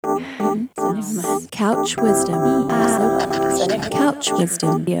Couch Wisdom. Couch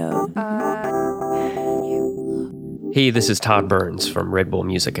Wisdom. Hey, this is Todd Burns from Red Bull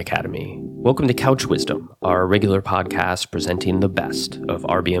Music Academy. Welcome to Couch Wisdom, our regular podcast presenting the best of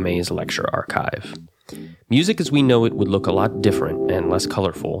RBMA's lecture archive. Music as we know it would look a lot different and less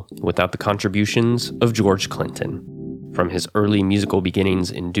colorful without the contributions of George Clinton. From his early musical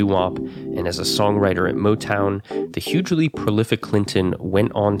beginnings in doo-wop and as a songwriter at Motown, the hugely prolific Clinton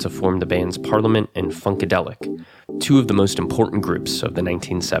went on to form the bands Parliament and Funkadelic, two of the most important groups of the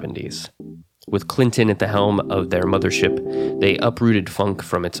 1970s. With Clinton at the helm of their mothership, they uprooted funk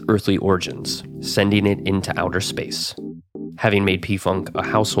from its earthly origins, sending it into outer space. Having made P-Funk a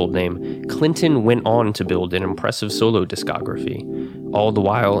household name, Clinton went on to build an impressive solo discography, all the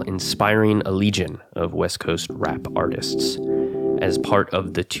while inspiring a legion of West Coast rap artists. As part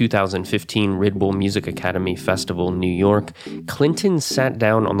of the 2015 Red Bull Music Academy Festival in New York, Clinton sat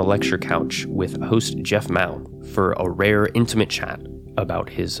down on the lecture couch with host Jeff Mao for a rare, intimate chat about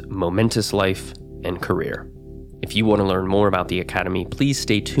his momentous life and career. If you want to learn more about the Academy, please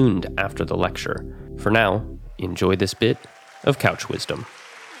stay tuned after the lecture. For now, enjoy this bit of Couch Wisdom.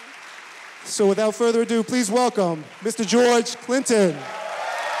 So without further ado, please welcome Mr. George Clinton.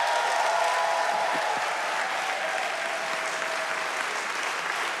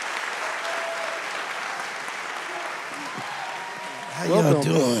 How y'all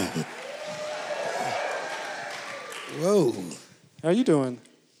doing? Whoa. How you doing?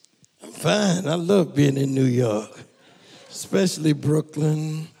 I'm fine. I love being in New York, especially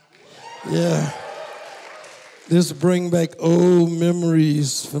Brooklyn. Yeah. This bring back old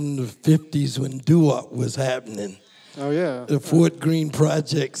memories from the 50s when doo-wop was happening. Oh, yeah. The Fort Greene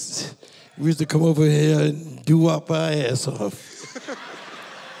projects. We used to come over here and doo-wop our ass off.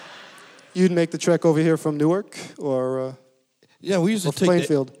 You'd make the trek over here from Newark or Yeah, we used to take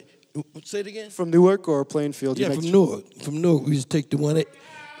Plainfield? Say it again? From Newark or Plainfield? Yeah, from Newark. From Newark, we used to take the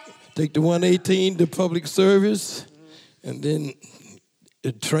 118 to public service, and then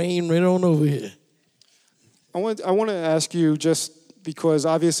the train right on over here. I want to ask you, just because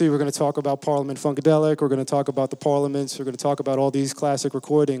obviously we're going to talk about Parliament Funkadelic, we're going to talk about the Parliaments, we're going to talk about all these classic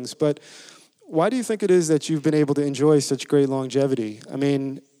recordings, but why do you think it is that you've been able to enjoy such great longevity? I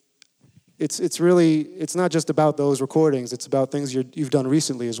mean, it's not just about those recordings, it's about things you've done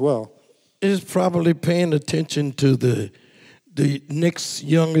recently as well. It's probably paying attention to the next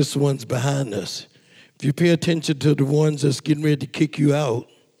youngest ones behind us. If you pay attention to the ones that's getting ready to kick you out,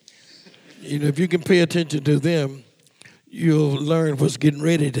 you know, if you can pay attention to them, you'll learn what's getting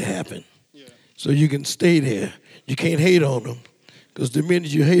ready to happen. Yeah. So you can stay there. You can't hate on them, because the minute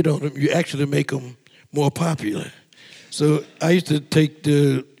you hate on them, you actually make them more popular. So I used to take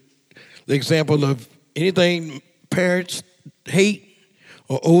the example of anything parents hate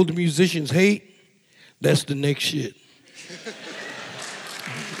or older musicians hate, that's the next shit.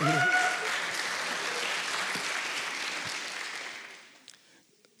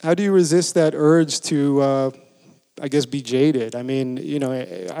 How do you resist that urge to, be jaded? I mean, you know,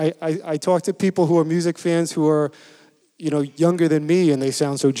 I talk to people who are music fans who are, younger than me, and they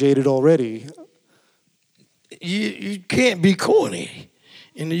sound so jaded already. You can't be corny.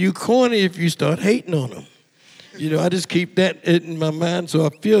 And you corny if you start hating on them. You know, I just keep that in my mind so I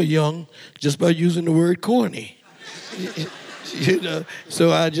feel young just by using the word corny. You know,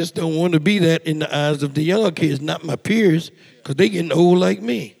 so I just don't want to be that in the eyes of the younger kids, not my peers, because they getting old like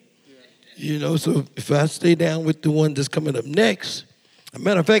me. You know, so if I stay down with the one that's coming up next, as a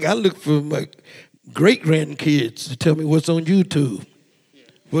matter of fact, I look for my great-grandkids to tell me what's on YouTube,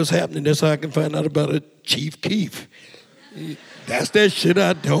 what's happening. That's how I can find out about a Chief Keef. That's that shit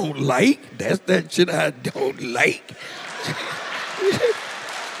I don't like. That's that shit I don't like.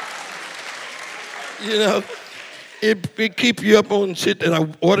 You know, it keep you up on shit that I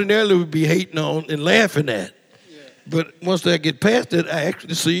ordinarily would be hating on and laughing at. Yeah. But once I get past it, I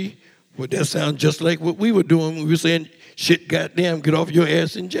actually see what that sounds just like what we were doing when we were saying, shit, goddamn, get off your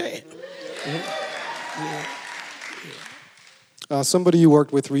ass and jam. Yeah. Somebody you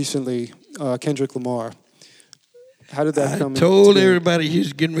worked with recently, Kendrick Lamar. How did that come? I told everybody he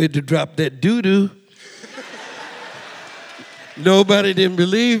was getting ready to drop that doo-doo. Nobody didn't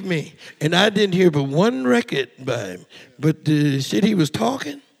believe me. And I didn't hear but one record by him. But the shit he was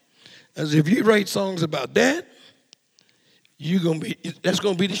talking, I said, if you write songs about that, that's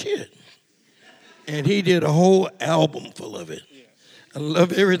gonna be the shit. And he did a whole album full of it. I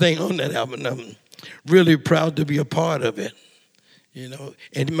love everything on that album. I'm really proud to be a part of it. You know,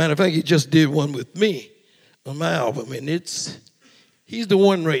 and matter of fact, he just did one with me on my album, and he's the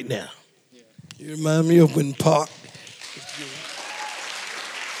one right now. You remind me of when Park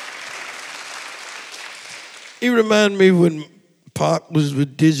He reminded me when Pac was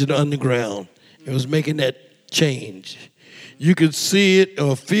with Digital Underground and was making that change. You could see it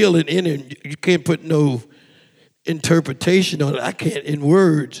or feel it in him. You can't put no interpretation on it. I can't in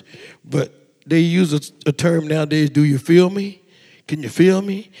words, but they use a term nowadays, do you feel me? Can you feel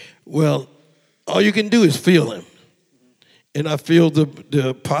me? Well, all you can do is feel him. And I feel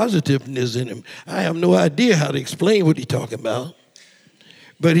the positiveness in him. I have no idea how to explain what he's talking about,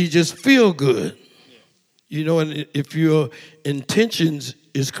 but he just feel good. You know, and if your intentions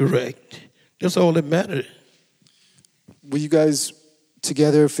is correct, that's all that matters. Were you guys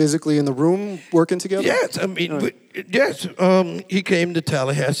together physically in the room working together? Yes, I mean, yes. He came to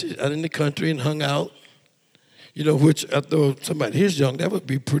Tallahassee out in the country and hung out, you know, which I thought somebody his young, that would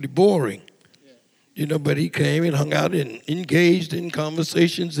be pretty boring. Yeah. You know, but he came and hung out and engaged in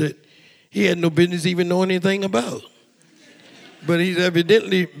conversations that he had no business even knowing anything about. But he's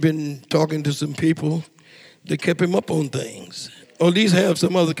evidently been talking to some people that kept him up on things, or at least have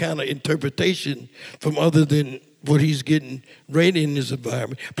some other kind of interpretation from other than what he's getting right in his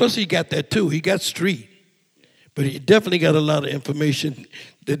environment. Plus, he got that too. He got street. But he definitely got a lot of information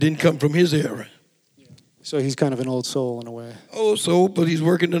that didn't come from his era. So he's kind of an old soul in a way. Old soul, but he's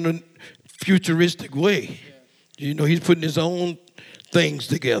working in a futuristic way. Yeah. You know, he's putting his own things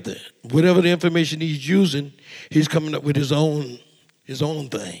together. Whatever the information he's using, he's coming up with his own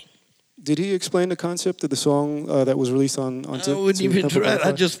thing. Did he explain the concept of the song that was released on I wouldn't even try.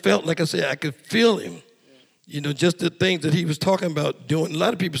 I just felt, like I said, I could feel him. You know, just the things that he was talking about doing. A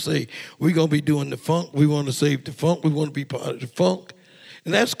lot of people say, we're going to be doing the funk. We want to save the funk. We want to be part of the funk.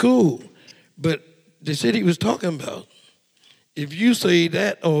 And that's cool. But they said he was talking about, if you say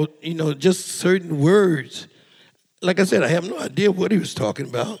that or, you know, just certain words, like I said, I have no idea what he was talking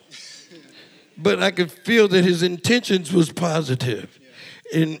about. But I could feel that his intentions was positive.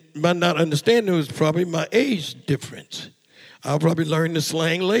 And my not understanding was probably my age difference. I'll probably learn the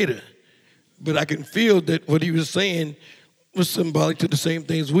slang later. But I can feel that what he was saying was symbolic to the same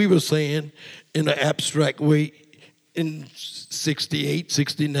things we were saying in an abstract way in 68,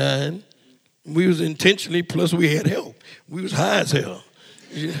 69. We was intentionally, plus we had help. We was high as hell.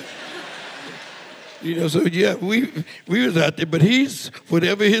 You know, so yeah, we was out there. But he's,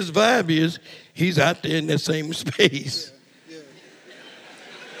 whatever his vibe is, he's out there in that same space.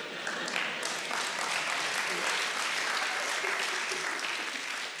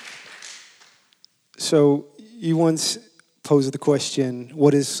 So you once posed the question,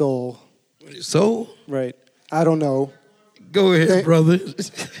 what is soul? What is soul? Right. I don't know. Go ahead, brother.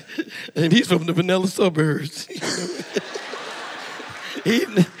 And he's from the vanilla suburbs. he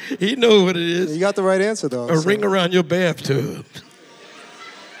knows what it is. You got the right answer, though. A ring around your bathtub.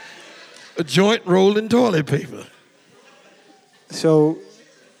 A joint rolled in toilet paper. So.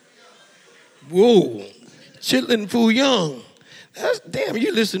 Whoa. Chitlin' Foo Young. Damn,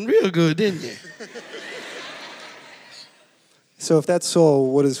 you listened real good, didn't you? So if that's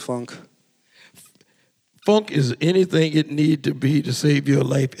soul, what is funk? Funk is anything it need to be to save your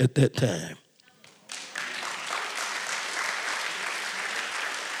life at that time.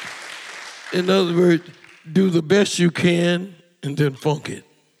 In other words, do the best you can and then funk it.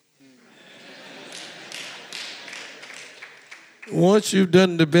 Once you've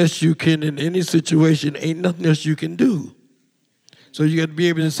done the best you can in any situation, ain't nothing else you can do. So you got to be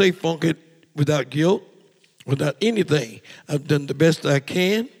able to say funk it without guilt, without anything. I've done the best I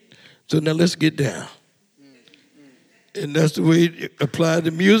can, so now let's get down. And that's the way it applied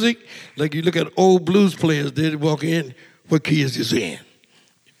to music. Like you look at old blues players, they'd walk in, what key is this in?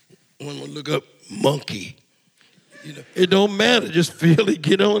 One would look up, monkey. You know, it don't matter, just feel it,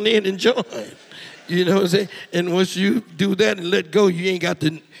 get on in and join. You know what I'm saying? And once you do that and let go, you ain't got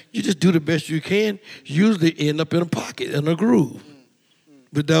to, you just do the best you can, usually end up in a pocket, in a groove.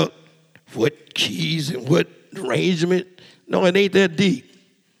 Without what keys and what arrangement. No, it ain't that deep.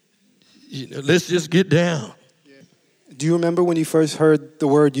 You know, let's just get down. Do you remember when you first heard the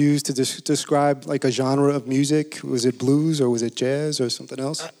word used to describe like a genre of music? Was it blues or was it jazz or something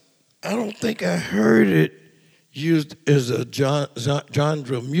else? I don't think I heard it used as a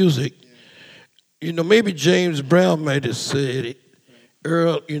genre of music. Yeah. You know, maybe James Brown might have said it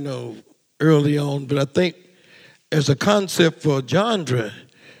early on, but I think as a concept for a genre,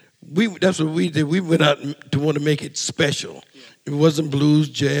 that's what we did. We went out to want to make it special. Yeah. It wasn't blues,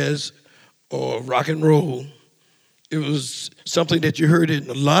 jazz, or rock and roll. It was something that you heard in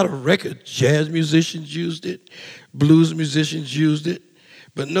a lot of records. Jazz musicians used it, blues musicians used it,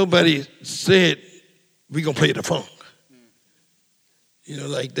 but nobody said, we're going to play the funk. You know,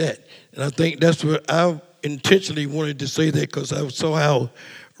 like that. And I think that's what I intentionally wanted to say that because I saw how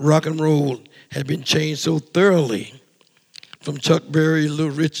rock and roll had been changed so thoroughly from Chuck Berry,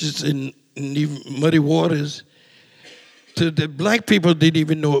 Little Richards, and even Muddy Waters, to the black people didn't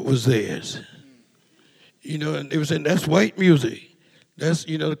even know it was theirs. You know, and they were saying, that's white music. That's,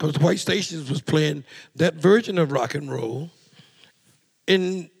 you know, because white stations was playing that version of rock and roll,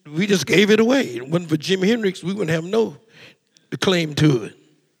 and we just gave it away. It wasn't for Jimi Hendrix, we wouldn't have no claim to it.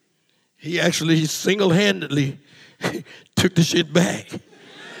 He actually single-handedly took the shit back.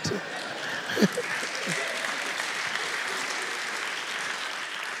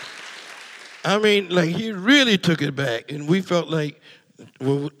 I mean, like, he really took it back, and we felt like,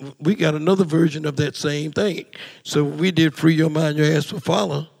 well, we got another version of that same thing. So we did Free Your Mind, Your Ass Will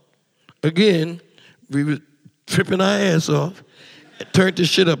Follow. Again, we were tripping our ass off, turned the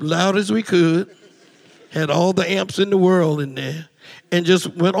shit up loud as we could, had all the amps in the world in there, and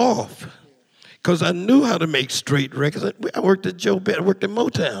just went off. Because I knew how to make straight records. I worked at Joe Bett, I worked at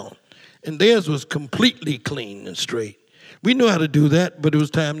Motown, and theirs was completely clean and straight. We knew how to do that, but it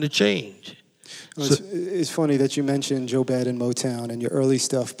was time to change. Well, it's funny that you mentioned Joe Bett and Motown and your early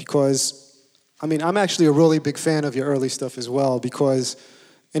stuff because, I mean, I'm actually a really big fan of your early stuff as well because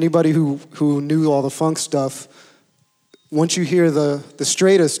anybody who knew all the funk stuff, once you hear the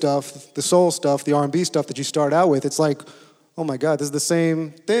straighter stuff, the soul stuff, the R&B stuff that you start out with, it's like, oh my God, this is the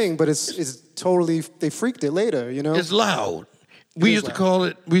same thing, but it's totally, they freaked it later, you know? It's loud. We used to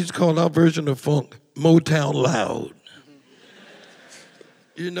call our version of funk Motown loud.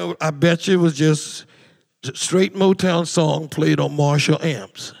 You know, I bet you it was just straight Motown song played on Marshall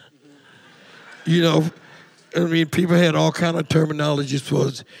amps. You know, I mean, people had all kind of terminologies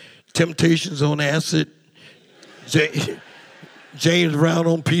for Temptations on acid, James Brown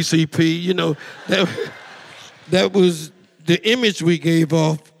on PCP. You know, that was the image we gave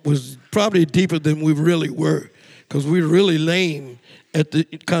off was probably deeper than we really were, because we were really lame at the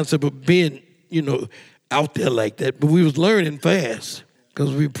concept of being, you know, out there like that. But we was learning fast,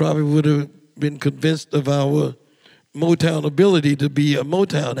 because we probably would have been convinced of our Motown ability to be a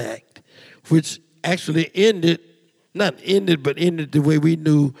Motown act, which actually ended the way we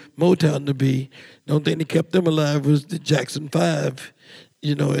knew Motown to be. The only thing that kept them alive was the Jackson 5,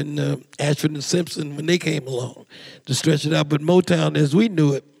 you know, and Ashford and Simpson when they came along to stretch it out. But Motown, as we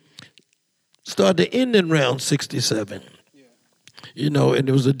knew it, started to end in around 67. Yeah. You know, and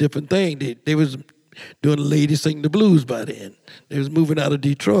it was a different thing. They was doing Ladies Sing the Blues by then. They was moving out of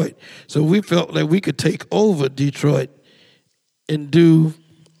Detroit. So we felt like we could take over Detroit and do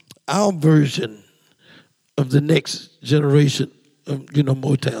our version of the next generation of, you know,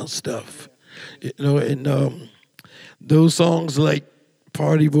 Motown stuff. You know, and those songs like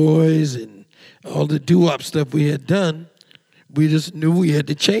Party Boys and all the doo-wop stuff we had done, we just knew we had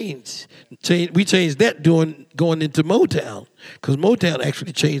to change. We changed that going into Motown, because Motown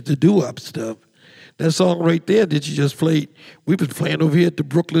actually changed the doo-wop stuff. That song right there that you just played, we was playing over here at the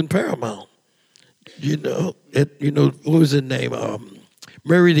Brooklyn Paramount. You know, what was his name?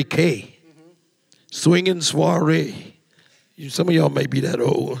 Mary Decay. Mm-hmm. Swinging Soiree. Some of y'all may be that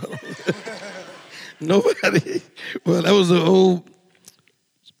old. Nobody. Well, that was the old.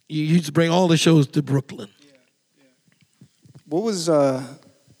 You used to bring all the shows to Brooklyn. Yeah. What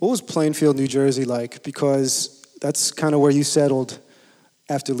was Plainfield, New Jersey like? Because that's kind of where you settled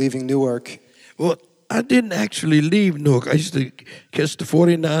after leaving Newark. Well, I didn't actually leave Newark. I used to catch the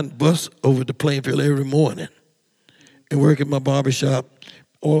 49 bus over to Plainfield every morning and work at my barbershop,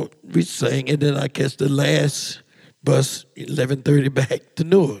 or we sang, and then I catch the last bus, 11:30 back to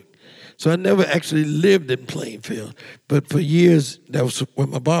Newark. So I never actually lived in Plainfield, but for years, that was where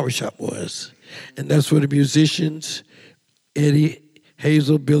my barbershop was. And that's where the musicians, Eddie,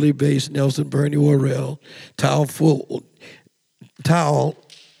 Hazel, Billy Bass, Nelson, Bernie Worrell, Towel,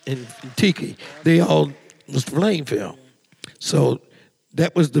 and Tiki, they all was from Plainfield. So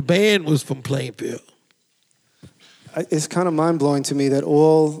that was, the band was from Plainfield. It's kind of mind-blowing to me that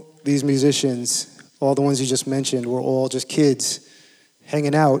all these musicians, all the ones you just mentioned, were all just kids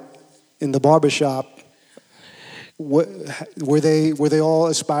hanging out in the barbershop. Were they all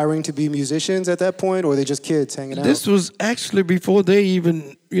aspiring to be musicians at that point, or were they just kids hanging out? This was actually before they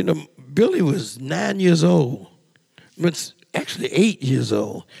even, you know, Billy was 9 years old. But actually 8 years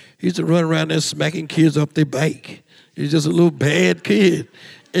old. He used to run around there smacking kids off their bike. He was just a little bad kid.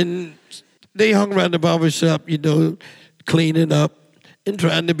 And they hung around the barbershop, you know, cleaning up and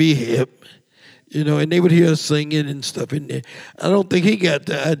trying to be hip, you know, and they would hear us singing and stuff in there. I don't think he got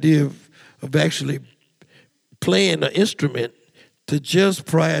the idea of actually playing an instrument to just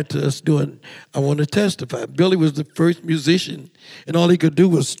prior to us doing I Want to Testify. Billy was the first musician, and all he could do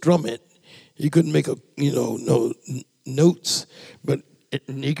was strum it. He couldn't make no notes, but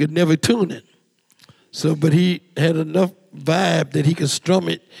and he could never tune it. So, but he had enough vibe that he could strum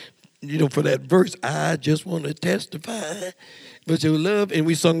it, for that verse. I just want to testify, but your love, and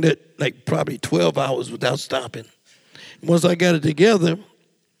we sung that like probably 12 hours without stopping. Once I got it together,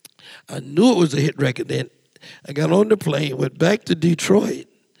 I knew it was a hit record. Then I got on the plane, went back to Detroit,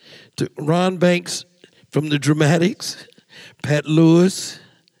 to Ron Banks from the Dramatics, Pat Lewis,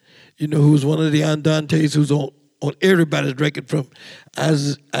 who was one of the Andantes, who's on everybody's record, from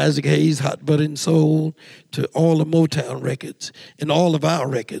Isaac Hayes, Hot Butter and Soul, to all the Motown records and all of our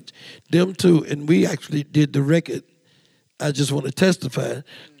records. Them two, and we actually did the record, I Just Want to Testify.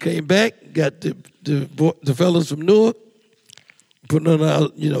 Came back, got the fellas from Newark, put on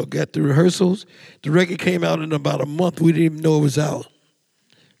out, got the rehearsals. The record came out in about a month. We didn't even know it was out.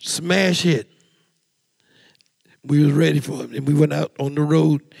 Smash hit. We was ready for it, and we went out on the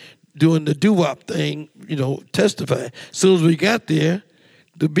road doing the doo-wop thing, testify. As soon as we got there,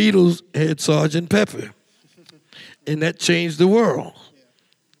 the Beatles had Sgt. Pepper, and that changed the world.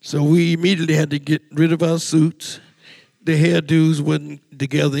 So we immediately had to get rid of our suits. The hairdos wasn't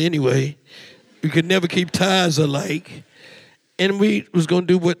together anyway. We could never keep ties alike. And we was going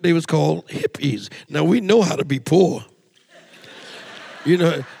to do what they was called hippies. Now, we know how to be poor.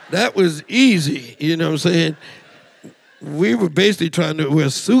 That was easy, you know what I'm saying? We were basically trying to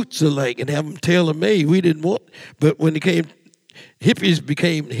wear suits alike and have them tailor-made. We didn't want, but when it came, hippies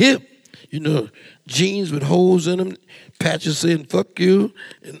became hip, jeans with holes in them, patches saying, fuck you.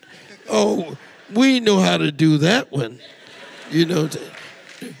 And, we know how to do that one.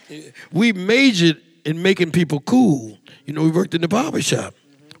 We majored in making people cool. We worked in the barber shop.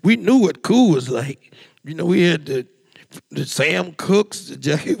 We knew what cool was like. We had the Sam Cooks, the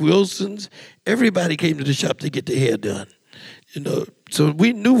Jackie Wilsons. Everybody came to the shop to get their hair done. So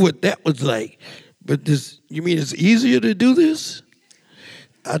we knew what that was like. But you mean it's easier to do this?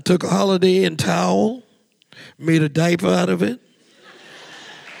 I took a Holiday Inn towel, made a diaper out of it.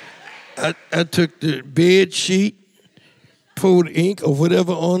 I took the bed sheet, poured ink or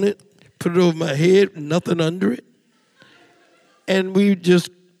whatever on it, put it over my head, nothing under it. And we just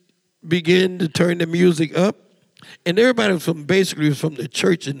began to turn the music up. And everybody was from the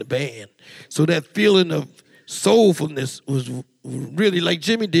church and the band. So that feeling of soulfulness was really like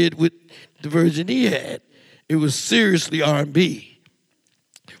Jimmy did with the version he had. It was seriously R&B.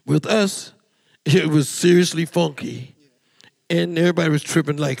 With us, it was seriously funky. And everybody was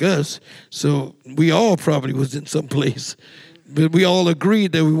tripping like us. So we all probably was in some place. But we all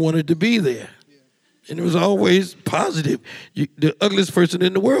agreed that we wanted to be there. And it was always positive. The ugliest person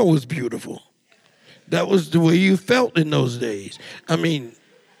in the world was beautiful. That was the way you felt in those days. I mean,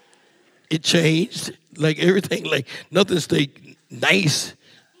 it changed. Like everything, like nothing stayed nice.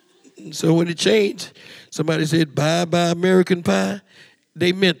 So when it changed, somebody said, bye-bye American Pie.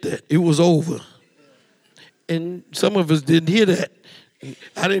 They meant that. It was over. And some of us didn't hear that.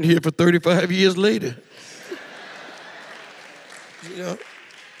 I didn't hear it for 35 years later.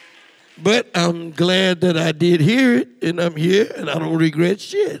 But I'm glad that I did hear it, and I'm here, and I don't regret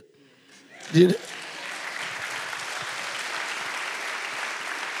shit. Did it?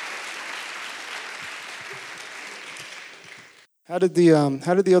 How did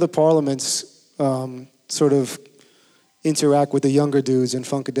the other Parliaments sort of interact with the younger dudes in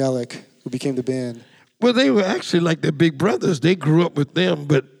Funkadelic who became the band? Well, they were actually like their big brothers. They grew up with them,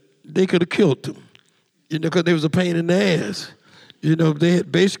 but they could have killed them, because they was a pain in the ass. They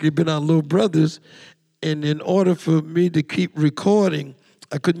had basically been our little brothers, and in order for me to keep recording,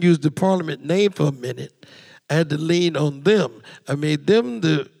 I couldn't use the Parliament name for a minute. I had to lean on them. I made them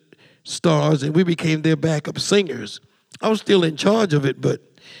the stars, and we became their backup singers. I was still in charge of it, but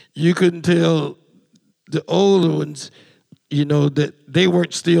you couldn't tell the older ones, that they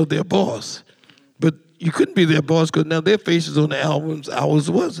weren't still their boss. But you couldn't be their boss because now their faces on the albums, ours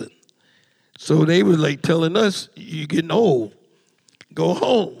wasn't. So they were like telling us, you're getting old. Go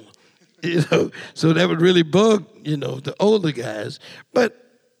home. So that would really bug, the older guys. But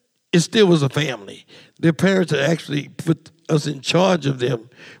it still was a family. Their parents had actually put us in charge of them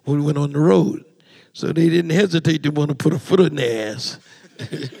when we went on the road. So they didn't hesitate to want to put a foot in their ass.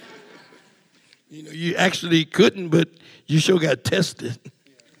 You actually couldn't, but you sure got tested.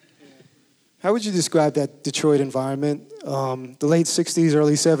 How would you describe that Detroit environment? The late 60s,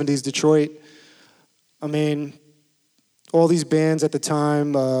 early 70s Detroit. I mean, all these bands at the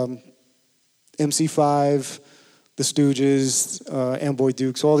time, MC5, The Stooges, Amboy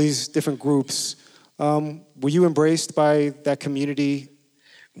Dukes, all these different groups. Were you embraced by that community?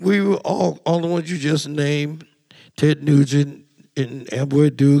 We were all the ones you just named, Ted Nugent, and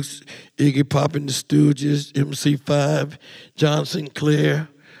Amboy Dukes, Iggy Pop and the Stooges, MC5, John Sinclair,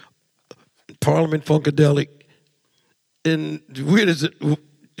 Parliament Funkadelic, and weird as it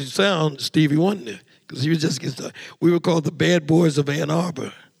sounds, Stevie Wonder, because he was just getting started. We were called the Bad Boys of Ann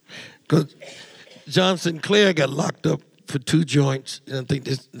Arbor, because John Sinclair got locked up for 2 joints, and I think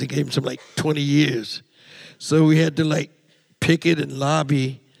they gave him something like 20 years. So we had to like picket and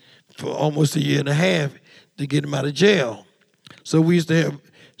lobby for almost a year and a half to get him out of jail. So we used to have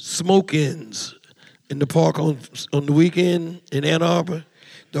smoke-ins in the park on the weekend in Ann Arbor.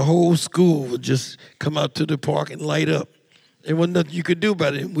 The whole school would just come out to the park and light up. There wasn't nothing you could do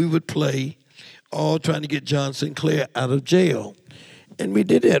about it. And we would play, all trying to get John Sinclair out of jail. And we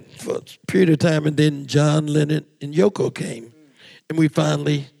did that for a period of time, and then John Lennon and Yoko came. And we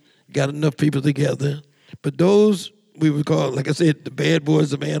finally got enough people together. But those, we would call, like I said, the Bad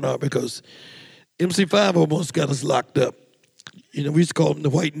Boys of Ann Arbor, because MC5 almost got us locked up. You know, we used to call them the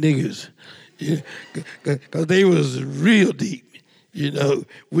white niggers, because they was real deep. You know,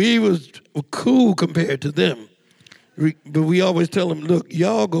 we was cool compared to them. But we always tell them, look,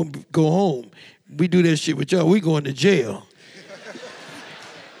 y'all gonna go home. We do that shit with y'all, we going to jail.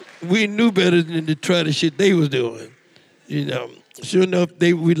 We knew better than to try the shit they was doing. You know, sure enough,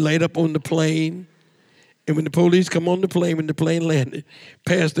 we'd light up on the plane. And when the police come on the plane, when the plane landed,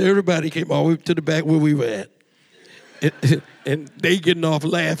 past everybody came all the way to the back where we were at. And they getting off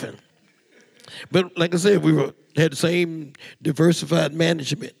laughing. But like I said, had the same diversified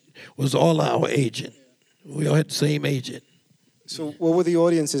management, was all our agent. We all had the same agent. So what were the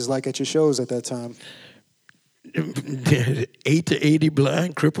audiences like at your shows at that time? 8 to 80,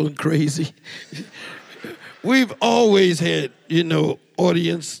 blind, crippled, and crazy. We've always had, you know,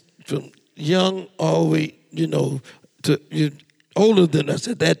 audience from young all the way, you know, to older than us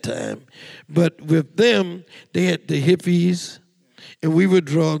at that time. But with them, they had the hippies, and we would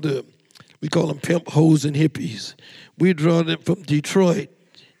draw we call them pimp hoes and hippies. We draw them from Detroit,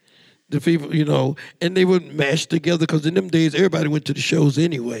 the people, you know, and they would mash together, because in them days, everybody went to the shows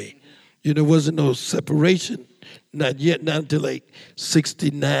anyway. You know, there wasn't no separation. Not yet, not until like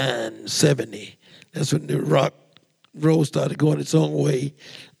 69, 70. That's when the rock roll started going its own way.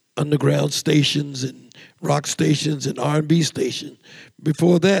 Underground stations and rock stations and R&B stations.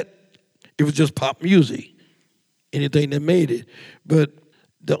 Before that, it was just pop music, anything that made it. But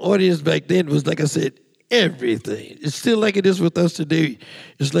the audience back then was, like I said, everything. It's still like it is with us today.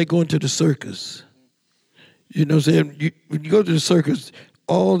 It's like going to the circus. You know what I'm saying? When you go to the circus,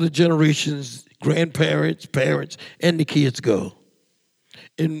 all the generations, grandparents, parents, and the kids go.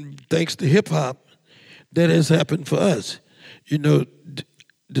 And thanks to hip-hop, that has happened for us. You know,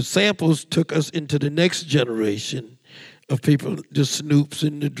 the samples took us into the next generation of people, the Snoops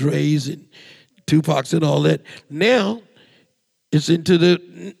and the Dre's and Tupacs and all that. Now, it's into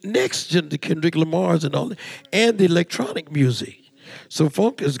the next gen, the Kendrick Lamars and all that, and the electronic music. So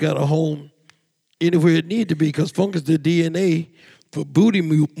funk has got a home anywhere it needs to be, because funk is the DNA for booty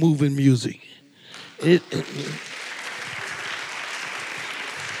moving music.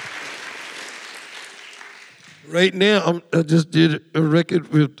 Right now, I just did a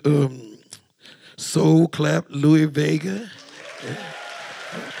record with Soul Clap, Louis Vega,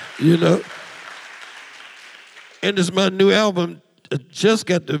 you know. And it's my new album. I just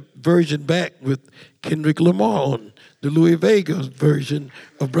got the version back with Kendrick Lamar on, the Louis Vega version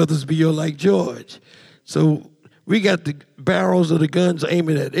of Brothers Be Your Like George. So we got the barrels of the guns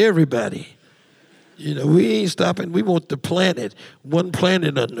aiming at everybody. You know, we ain't stopping. We want the planet, one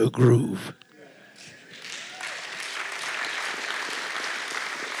planet under a groove.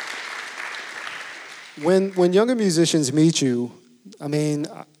 When younger musicians meet you, I mean,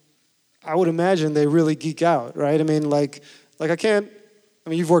 I would imagine they really geek out, right? I mean, like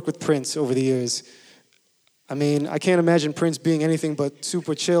you've worked with Prince over the years. I mean, I can't imagine Prince being anything but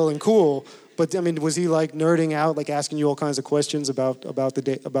super chill and cool. But I mean, was he like nerding out, like asking you all kinds of questions about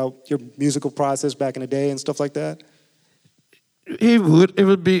your musical process back in the day and stuff like that? He would.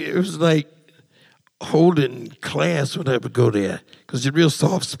 It was like holding class when I would go there, because he's real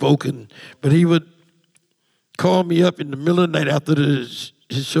soft spoken. But he would call me up in the middle of the night after his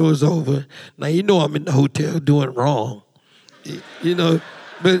show is over. Now, you know I'm in the hotel doing wrong, you know,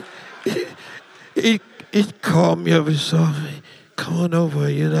 but he called me up and softly, come on over,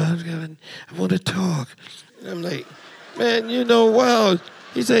 you know, I want to talk. And I'm like, man, you know, wow.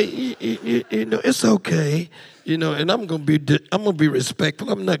 He said, you know, it's okay, you know, and I'm gonna be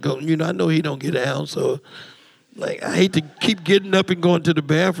respectful. I'm not gonna, you know, I know he don't get down, so. Like, I hate to keep getting up and going to the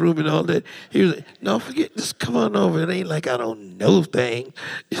bathroom and all that. He was like, no, forget, just come on over. It ain't like I don't know things.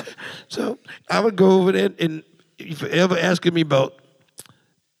 So I would go over there, and if you're ever asking me about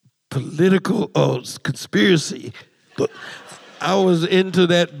political conspiracy, but I was into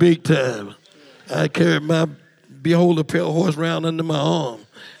that big time. I carried my Behold a Pale Horse round under my arm,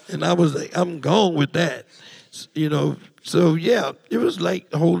 and I was like, I'm gone with that, you know. So yeah, it was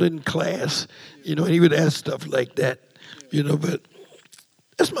like holding class, you know. And he would ask stuff like that, you know. But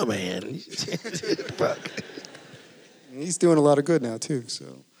that's my man. Fuck. He's doing a lot of good now too. So,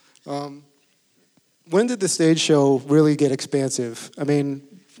 when did the stage show really get expansive? I mean,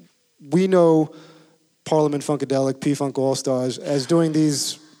 we know Parliament Funkadelic, P-Funk All-Stars as doing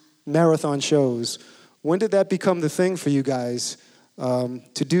these marathon shows. When did that become the thing for you guys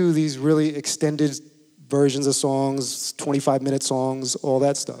to do these really extended versions of songs, 25-minute songs, all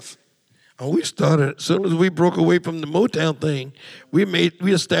that stuff? We started, as soon as we broke away from the Motown thing, we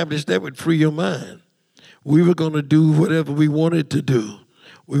established that with Free Your Mind. We were going to do whatever we wanted to do.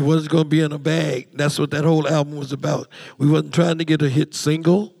 We wasn't going to be in a bag. That's what that whole album was about. We wasn't trying to get a hit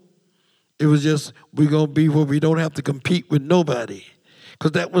single. It was just, we're going to be where we don't have to compete with nobody.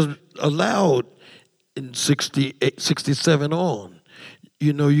 Because that was allowed in 68, 67 on.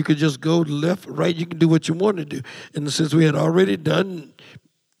 You know, you could just go left, right, you can do what you want to do. And since we had already done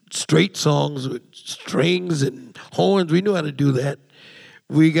straight songs with strings and horns, we knew how to do that.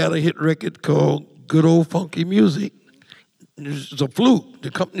 We got a hit record called Good Old Funky Music. It was a fluke.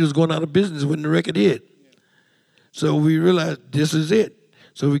 The company was going out of business when the record hit. So we realized this is it.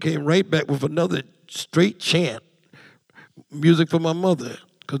 So we came right back with another straight chant, music for my mother,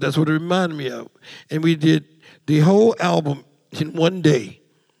 because that's what it reminded me of. And we did the whole album in one day.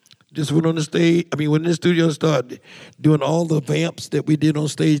 Just went on the stage, went in the studio and started doing all the vamps that we did on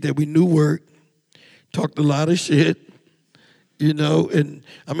stage that we knew worked, talked a lot of shit, you know, and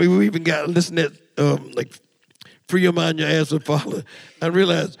we even got listening at, like, Free Your Mind, Your Ass Will Follow. I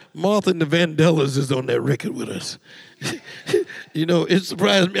realized Martha and the Vandellas is on that record with us. You know, it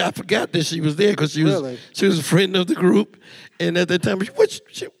surprised me. I forgot that she was there because she was a friend of the group. And at that time,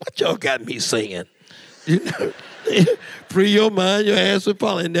 what y'all got me singing? You know, Free Your Mind, Your Ass Will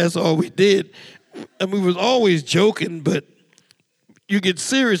Follow. And that's all we did. And we was always joking, but you get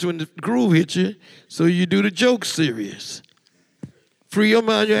serious when the groove hits you, so you do the joke serious. Free Your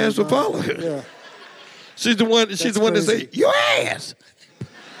Mind, Your Ass Will Follow. Yeah. She's the one that say, your ass.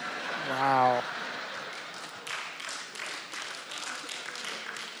 Wow.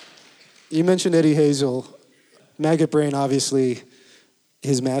 You mentioned Eddie Hazel. Maggot Brain, obviously,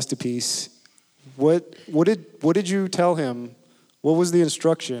 his masterpiece. What did you tell him? What was the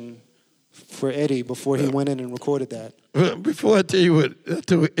instruction for Eddie before he went in and recorded that? Well, before I tell you what I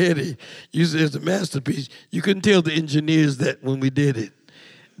told Eddie, you said it's a masterpiece. You couldn't tell the engineers that when we did it.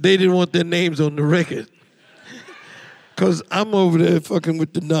 They didn't want their names on the record. Because I'm over there fucking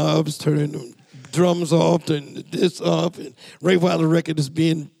with the knobs, turning the drums off, turning this off, and right while the record is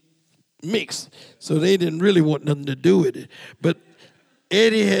being mixed. So they didn't really want nothing to do with it. But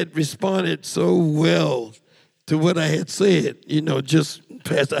Eddie had responded so well to what I had said, you know, just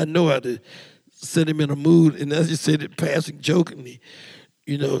past, I know how to set him in a mood, and as you said it passing jokingly,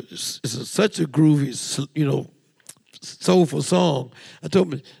 you know, it's such a groovy, you know, soulful song. I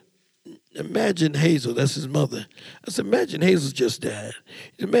told him, imagine Hazel, that's his mother. I said, imagine Hazel just died.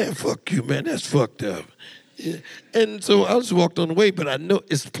 He said, man, fuck you, man, that's fucked up. Yeah. And so I just walked on the way, but I know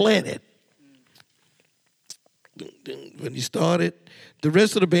it's planted. When he started, the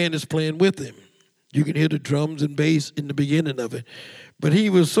rest of the band is playing with him. You can hear the drums and bass in the beginning of it. But he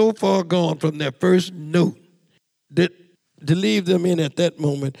was so far gone from that first note that to leave them in at that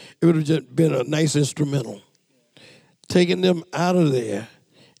moment, it would have just been a nice instrumental. Taking them out of there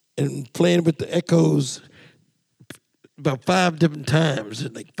and playing with the echoes about 5 different times,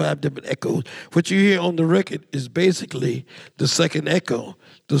 and like 5 different echoes. What you hear on the record is basically the second echo.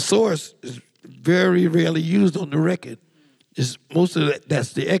 The source is very rarely used on the record. It's most of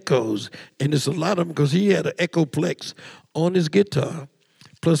that's the echoes, and there's a lot of them because he had an Echoplex on his guitar.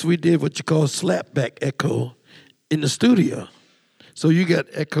 Plus, we did what you call slapback echo in the studio. So you got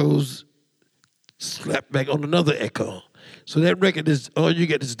echoes slapback on another echo. So that record is, all you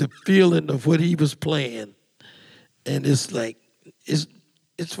get is the feeling of what he was playing. And it's like, it's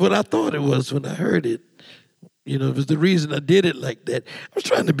what I thought it was when I heard it. You know, it was the reason I did it like that. I was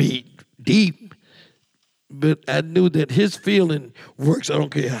trying to be deep, but I knew that his feeling works. I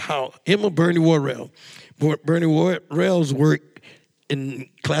don't care how, him or Bernie Worrell. Bernie Worrell's work in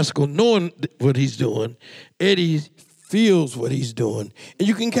classical, knowing what he's doing. Eddie feels what he's doing, and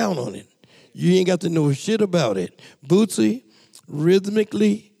you can count on it. You ain't got to know shit about it. Bootsy,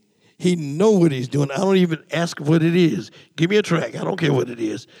 rhythmically, he know what he's doing. I don't even ask what it is. Give me a track. I don't care what it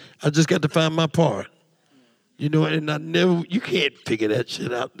is. I just got to find my part. You know, and you can't figure that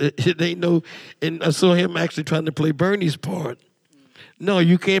shit out. It ain't no, and I saw him actually trying to play Bernie's part. No,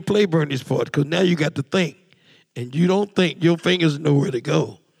 you can't play Bernie's part because now you got to think. And you don't think, your fingers know where to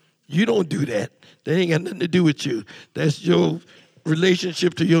go. You don't do that. That ain't got nothing to do with you. That's your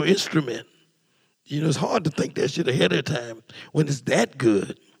relationship to your instrument. You know, it's hard to think that shit ahead of time when it's that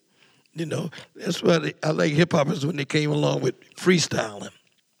good. You know, that's why I like hip-hoppers when they came along with freestyling.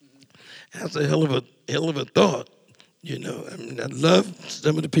 That's a hell of a thought, you know. I mean, I love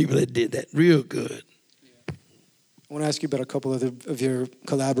some of the people that did that real good. I want to ask you about a couple of your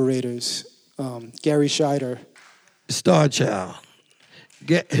collaborators. Gary Scheider. Star Child.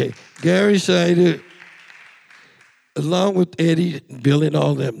 Gary Scheider, along with Eddie, Billy, and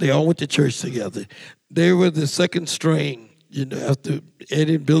all them, they all went to church together. They were the second string, you know, after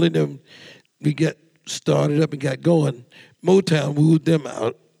Eddie and Billy and them, we got started up and got going. Motown wooed them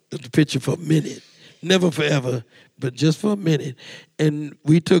out of the picture for a minute. Never forever, but just for a minute. And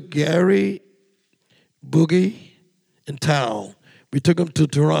we took Gary, Boogie, and Towel. We took them to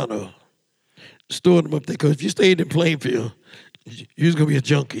Toronto, stored them up there, because if you stayed in Plainfield, you was going to be a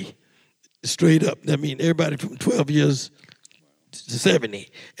junkie, straight up. I mean, everybody from 12 years to 70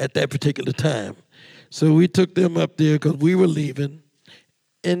 at that particular time. So we took them up there because we were leaving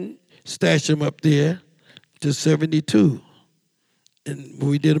and stashed them up there to 72. And when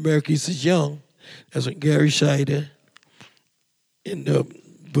we did America is Young, that's when Gary Scheider and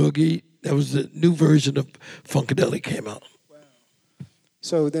Boogie, that was the new version of Funkadelic came out. Wow.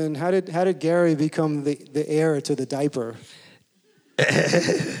 So then how did Gary become the heir to the diaper? I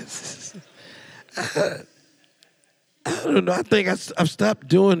don't know. I think I've stopped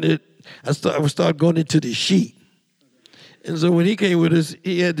doing it. I started going into the sheet. And so when he came with us,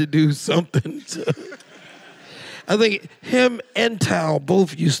 he had to do something. I think him and Tao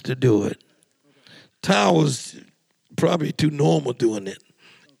both used to do it. Tao was probably too normal doing it.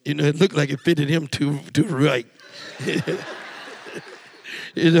 You know, it looked like it fitted him too right.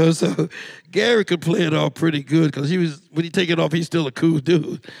 You know, so Gary could play it off pretty good because when he take it off, he's still a cool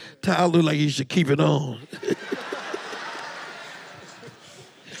dude. Tao looked like he should keep it on.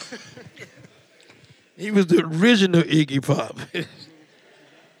 He was the original Iggy Pop.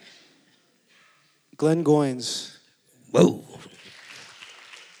 Glenn Goins. Whoa.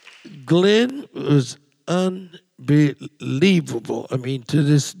 Glenn was unbelievable. I mean, to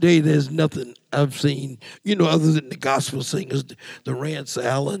this day, there's nothing I've seen, you know, other than the gospel singers, the Rance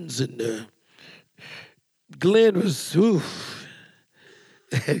Allens, and Glenn was, oof.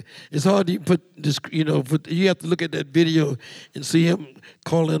 It's hard to put this, you know, you have to look at that video and see him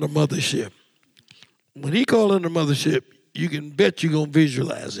calling a mothership. When he called in a mothership, you can bet you're going to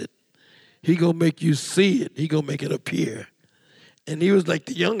visualize it. He going to make you see it. He going to make it appear. And he was like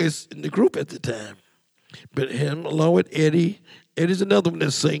the youngest in the group at the time. But him, along with Eddie's another one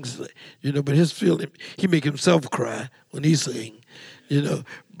that sings, you know, but his feeling, he make himself cry when he sing, you know.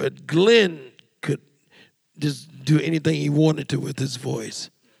 But Glenn could just do anything he wanted to with his voice,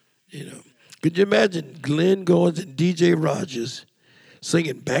 you know. Could you imagine Glenn Goins and DJ Rogers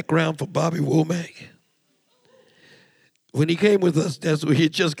singing background for Bobby Womack? When he came with us, that's when he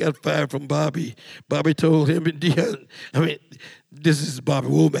had just got fired from Bobby. Bobby told him and Dion, I mean, this is Bobby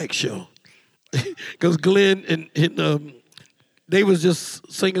Womack's show. Because Glenn and they was just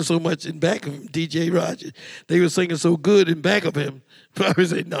singing so much in back of him, DJ Rogers. They were singing so good in back of him. Bobby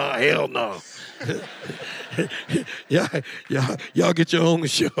said, nah, hell no. Y'all get your own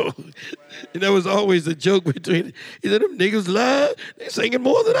show. And that was always a joke between, he said, them niggas live, they singing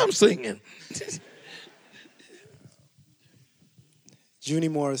more than I'm singing. Junie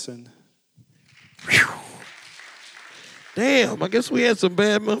Morrison. Whew. Damn, I guess we had some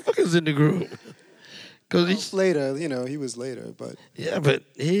bad motherfuckers in the group. Cause he's later, you know, he was later, but yeah, but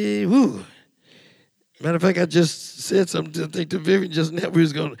woo. Matter of fact, I just said something to Vivian just now. We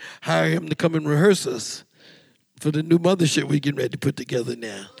was gonna hire him to come and rehearse us for the new mothership we getting ready to put together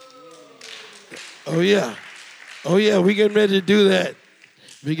now. Oh yeah, we getting ready to do that.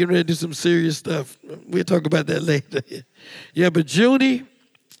 We getting ready to do some serious stuff. We'll talk about that later. Yeah, but Junie,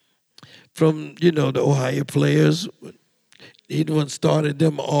 from, you know, the Ohio Players, he the one started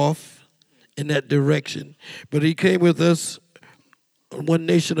them off in that direction. But he came with us. One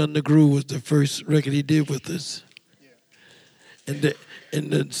Nation Under the Groove was the first record he did with us. Yeah.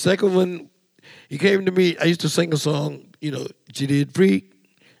 And the second one, he came to me. I used to sing a song, you know, she did freak,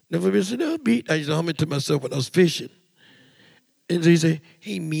 never missing a beat. I used to hum it to myself when I was fishing. And so he said,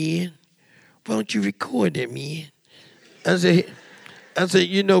 hey, man, why don't you record that, man? I said,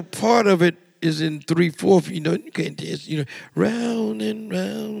 you know, part of it is in 3/4. You know, you can't dance. You know, round and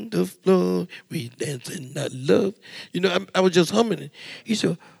round the floor, we dancing that love. You know, I was just humming it. He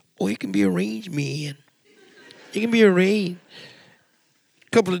said, "Oh, it can be arranged, man. It can be arranged." A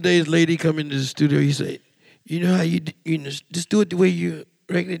couple of days later, he come into the studio. He said, "You know how you know, just do it the way you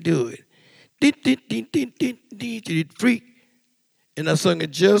regularly do it. Freak." And I sung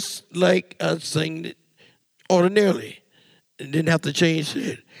it just like I sang it ordinarily. And didn't have to change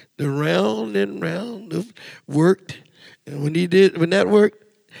it. The round and round of worked. And when that worked,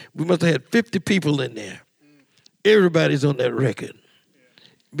 we must have had 50 people in there. Everybody's on that record.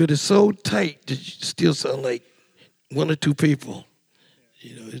 But it's so tight that you still sound like one or two people.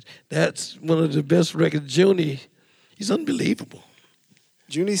 You know, that's one of the best records. Junie, he's unbelievable.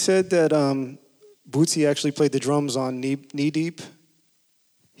 Junie said that Bootsy actually played the drums on Knee Deep.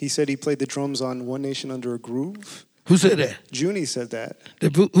 He said he played the drums on One Nation Under a Groove. Who said that? Junie said that.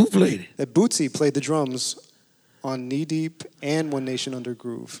 Who played it? That Bootsy played the drums on Knee Deep and One Nation Under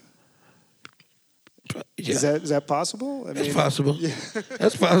Groove. Yeah. Is that possible? I mean, That's possible. Yeah.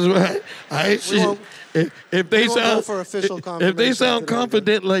 That's possible. If they sound go for official if they sound today,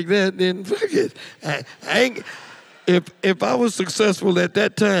 confident like that, then fuck it. I ain't. If I was successful at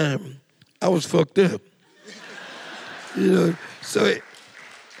that time, I was fucked up. You know, so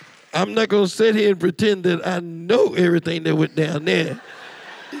I'm not gonna sit here and pretend that I know everything that went down there.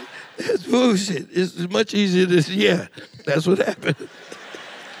 That's bullshit. It's much easier to yeah. That's what happened.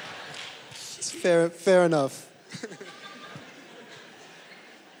 It's fair enough.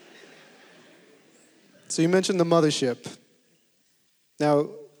 So you mentioned the mothership. Now,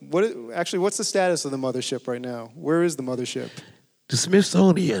 what's the status of the mothership right now? Where is the mothership? The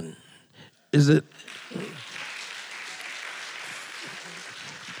Smithsonian. Is it?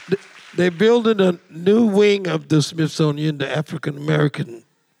 They're building a new wing of the Smithsonian, the African American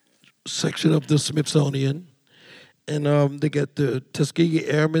section of the Smithsonian, and they got the Tuskegee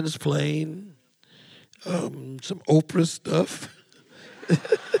Airmen's plane, some Oprah stuff,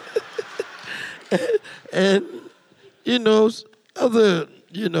 and you know other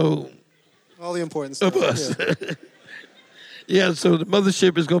All the important stuff. of us. Yeah. Yeah, so the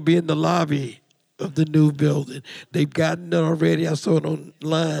mothership is going to be in the lobby of the new building. They've gotten it already. I saw it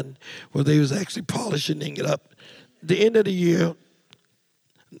online where they was actually polishing it up. The end of the year,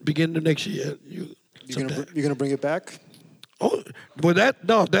 beginning of next year. You're gonna bring it back? Oh, well, they're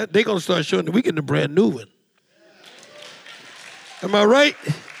going to start showing that we getting a brand new one. Am I right?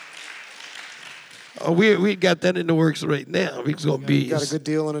 Oh, we got that in the works right now. It's going to be. You got a good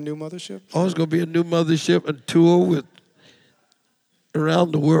deal on a new mothership? Oh, it's going to be a new mothership, a tour with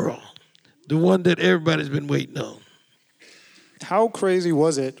around the world. The one that everybody's been waiting on. How crazy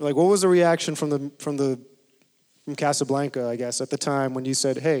was it? Like, what was the reaction from Casablanca, I guess, at the time when you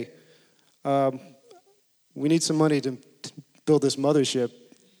said, "Hey, we need some money to build this mothership"?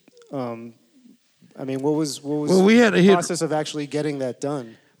 I mean, what was we had the process of actually getting that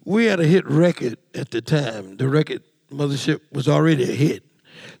done? We had a hit record at the time. The record Mothership was already a hit.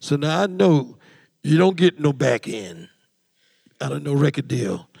 So now I know you don't get no back end out of no record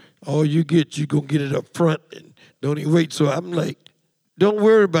deal. All you get, you going to get it up front and don't even wait. So I'm like, don't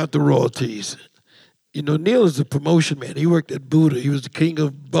worry about the royalties. You know, Neil is a promotion man. He worked at Buddha. He was the king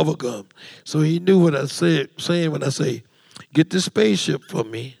of bubblegum. So he knew what I saying when I say, get this spaceship for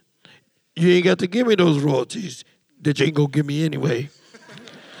me. You ain't got to give me those royalties that you ain't going to give me anyway.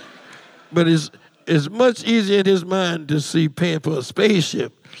 But it's much easier in his mind to see paying for a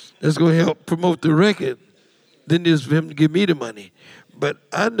spaceship that's going to help promote the record than it is for him to give me the money. But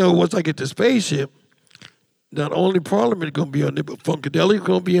I know once I get the spaceship, not only Parliament is going to be on there, but Funkadelic is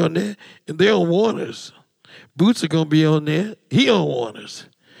going to be on there, and they're on Warner's. Boots are going to be on there. He on Warner's.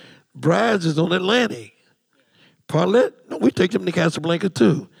 Brides is on Atlantic. Parlette, no, we take them to Casablanca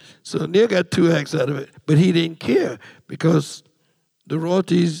too. So Neil got 2 acts out of it, but he didn't care because the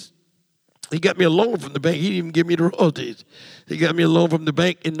royalties, he got me a loan from the bank. He didn't even give me the royalties. He got me a loan from the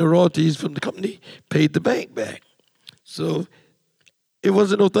bank, and the royalties from the company paid the bank back. So it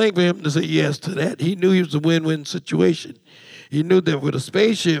wasn't no thing for him to say yes to that. He knew he was a win-win situation. He knew that with a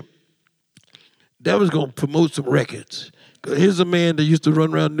spaceship, that was going to promote some records. Because here's a man that used to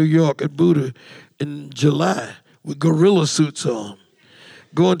run around New York at Buddha in July with gorilla suits on,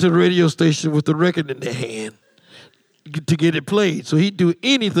 going to the radio station with the record in their hand to get it played. So he'd do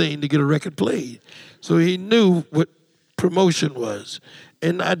anything to get a record played. So he knew what promotion was.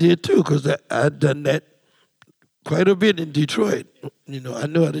 And I did too, because I'd done that quite a bit in Detroit. You know, I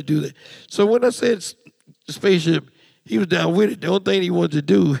knew how to do that. So when I said spaceship, he was down with it. The only thing he wanted to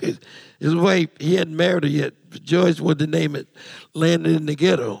do, his wife, he hadn't married her yet. Joyce wanted to name it Landing in the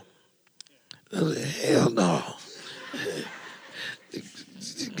Ghetto. I said, hell no.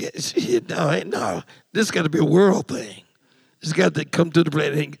 No. This got to be a world thing. It's got to come to the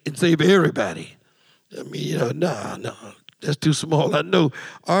planet and save everybody. I mean, no. That's too small. I know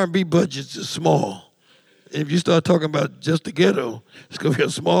R&B budgets are small. If you start talking about just the ghetto, it's going to be a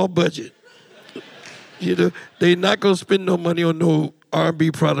small budget. They're not going to spend no money on no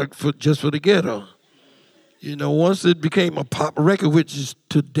R&B product just for the ghetto. Once it became a pop record, which is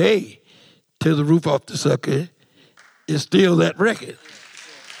today, Tear the Roof Off the Sucker, it's still that record.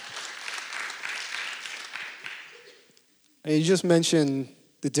 And you just mentioned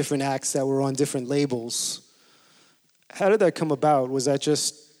the different acts that were on different labels. How did that come about? Was that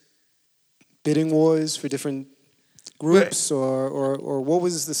just bidding wars for different groups, or what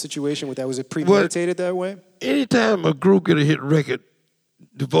was the situation with that? Was it premeditated that way? Anytime a group get a hit record,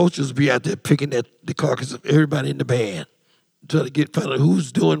 the vultures would be out there picking at the carcass of everybody in the band, trying to find out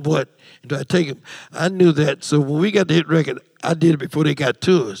who's doing what, and try to take them. I knew that, so when we got the hit record, I did it before they got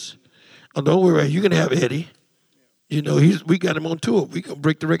to us. Oh, don't worry, you can have Eddie. We got him on tour. We can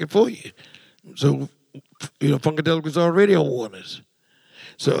break the record for you. So, Funkadelic was already on Warner's.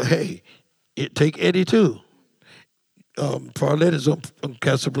 So, hey, take Eddie too. Paulette is on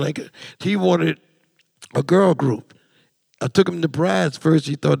Casablanca. He wanted a girl group. I took him to Brides first.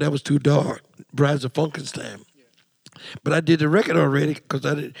 He thought that was too dark. Brides of Funkenstein. But I did the record already because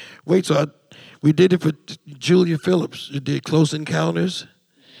I didn't wait. So we did it for Julia Phillips, who did Close Encounters.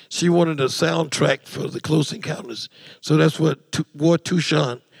 She wanted a soundtrack for the Close Encounters. So that's what wore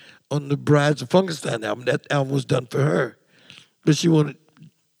Touchant on the Brides of Funkenstein album. That album was done for her. But she wanted to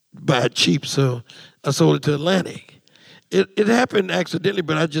buy it cheap, so I sold it to Atlantic. It happened accidentally,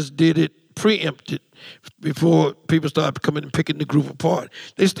 but I just did it preempted before people started coming and picking the group apart.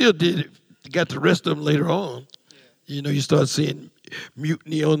 They still did it. Got the rest of them later on. You start seeing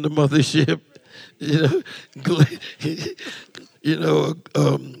Mutiny on the Mothership.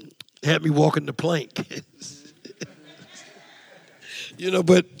 Had Me Walking the Plank.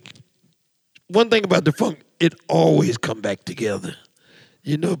 But one thing about the funk, it always come back together.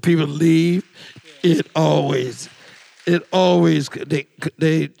 People leave, they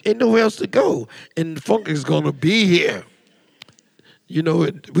ain't nowhere else to go. And the funk is gonna be here.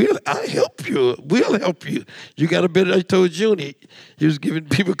 I'll help you. We'll help you. You got a better, I told Junie, he was giving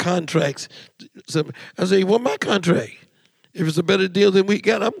people contracts. So I say, well, my contract, if it's a better deal than we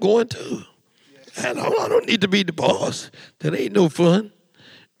got, I'm going to. And I don't need to be the boss. That ain't no fun.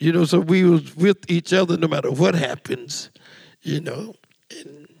 So we was with each other no matter what happens, And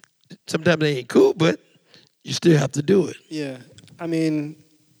sometimes they ain't cool, but you still have to do it. Yeah. I mean,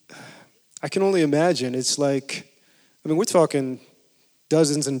 I can only imagine. It's like, we're talking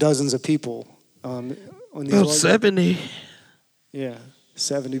dozens and dozens of people. On these About 70. Yeah,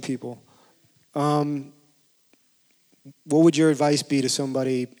 70 people. What would your advice be to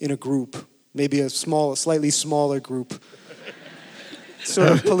somebody in a group, maybe a slightly smaller group,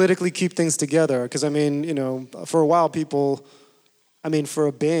 sort of politically keep things together? Because, for a while people, for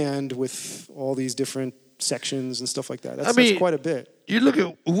a band with all these different sections and stuff like that, that's quite a bit. You look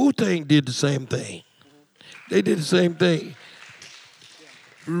at Wu-Tang did the same thing. They did the same thing.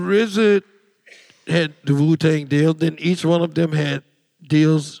 RZA had the Wu-Tang deal, then each one of them had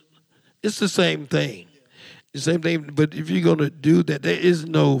deals. It's the same thing. The same thing, but if you're going to do that, there is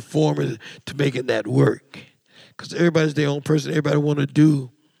no formula to making that work. Because everybody's their own person. Everybody want to do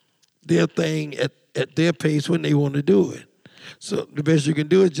their thing at their pace when they want to do it. So the best you can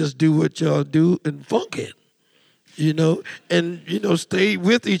do is just do what y'all do and funk it. And, stay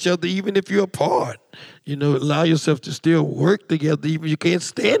with each other even if you're apart. Allow yourself to still work together even if you can't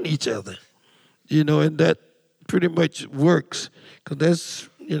stand each other. And that pretty much works because that's,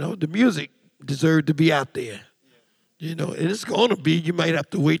 the music deserves to be out there. And it's going to be, you might have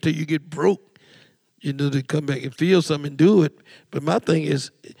to wait till you get broke, to come back and feel something and do it. But my thing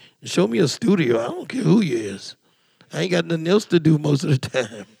is, show me a studio. I don't care who you is. I ain't got nothing else to do most of the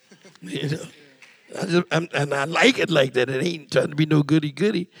time, And I like it like that. It ain't trying to be no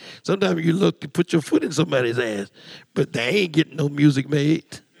goody-goody. Sometimes you look to put your foot in somebody's ass, but they ain't getting no music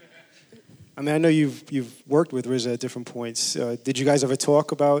made. I know you've worked with RZA at different points. Did you guys ever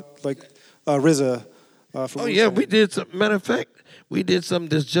talk about RZA? Oh yeah, we did. Matter of fact, we did something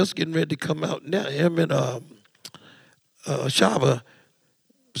that's just getting ready to come out now. Him and Shaba,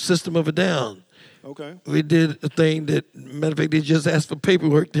 System of a Down. Okay. We did a thing that, matter of fact, they just asked for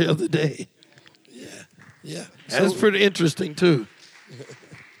paperwork the other day. Yeah. That's pretty interesting too.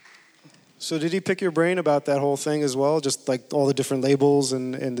 So did he pick your brain about that whole thing as well? Just like all the different labels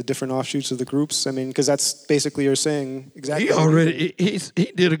and the different offshoots of the groups? I mean, because that's basically you're saying exactly.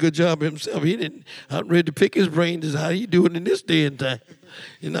 He did a good job himself. He didn't. I'm ready to pick his brain. Just how you do it in this day and time,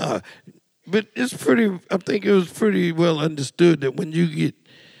 you know. But it's pretty. I think it was pretty well understood that when you get,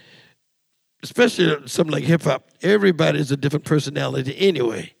 especially something like hip hop, everybody's a different personality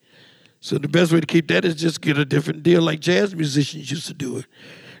anyway. So the best way to keep that is just get a different deal, like jazz musicians used to do it.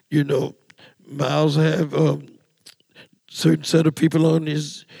 You know, Miles have certain set of people on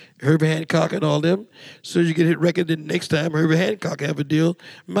his Herbie Hancock and all them. So you get hit record, then next time Herbie Hancock have a deal,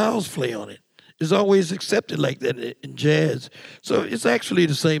 Miles play on it. It's always accepted like that in jazz. So it's actually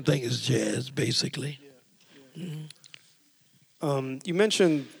the same thing as jazz, basically. Yeah. Mm-hmm. You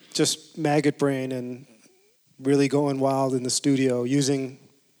mentioned just maggot brain and really going wild in the studio, using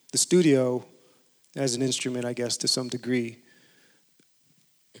the studio as an instrument, I guess, to some degree.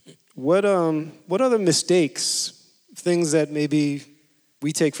 What other mistakes, things that maybe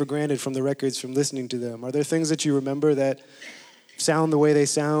we take for granted from the records from listening to them? Are there things that you remember that sound the way they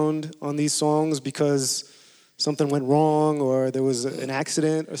sound on these songs because something went wrong or there was an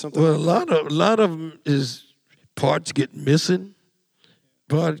accident or something? Well, a lot of them is parts get missing,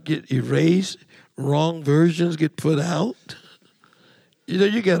 parts get erased, wrong versions get put out. You know,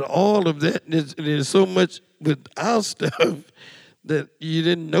 you got all of that, and there's so much with our stuff that you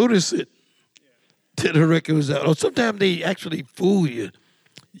didn't notice it till the record was out. Or sometimes they actually fool you.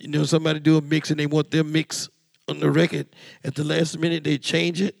 You know, somebody do a mix and they want their mix on the record. At the last minute, they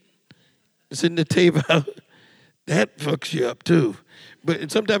change it. It's in the tape out. That fucks you up too.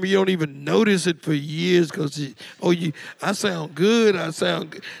 But sometimes you don't even notice it for years because, I sound good, I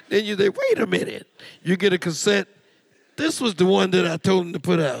sound good. Then you say, wait a minute. You get a cassette. This was the one that I told him to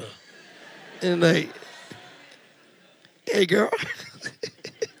put out. And like, hey, girl.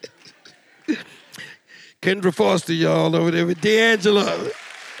 Kendra Foster, y'all, over there with D'Angelo.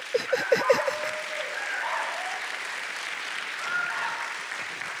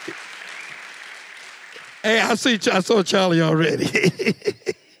 Hey, I saw Charlie already.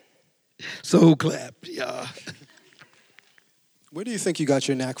 Soul clap, y'all. Where do you think you got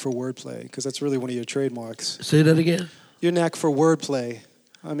your knack for wordplay? Because that's really one of your trademarks. Say that again? Your knack for wordplay.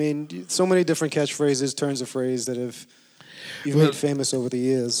 I mean, so many different catchphrases, turns of phrase that you've made famous over the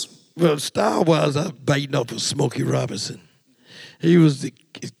years. Well, style-wise, I'm biting off of Smokey Robinson. He was the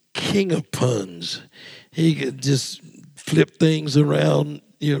king of puns. He could just flip things around.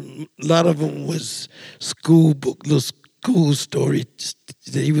 You know, a lot of them was little school stories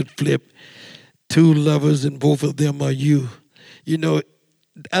that he would flip. Two lovers and both of them are you. You know,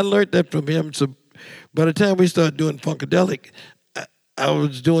 I learned that from him. So by the time we started doing Funkadelic, I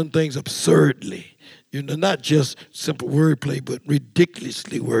was doing things absurdly. You know, not just simple wordplay, but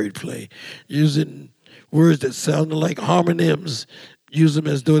ridiculously wordplay. Using words that sounded like homonyms, use them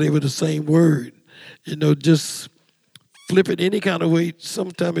as though they were the same word. You know, just flip it any kind of way.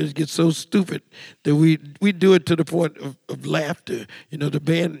 Sometimes it gets so stupid that we do it to the point of laughter. You know, the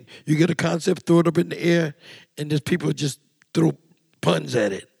band, you get a concept, throw it up in the air, and there's people just throw puns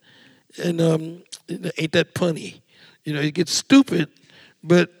at it. And ain't that punny? You know, it gets stupid,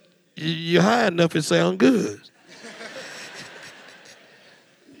 but you're high enough, it sounds good.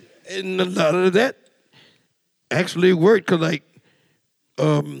 And a lot of that actually worked, because like,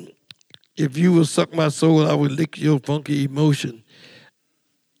 if you would suck my soul, I would lick your funky emotion.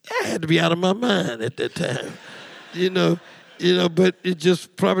 I had to be out of my mind at that time. you know, but it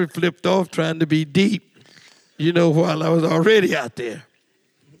just probably flipped off trying to be deep, while I was already out there.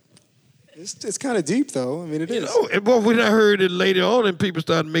 It's kind of deep, though. I mean, it is. Well, when I heard it later on and people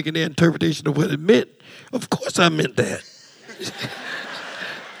started making their interpretation of what it meant, of course I meant that.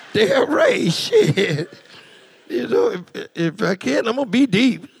 They're right, shit. If I can, I'm going to be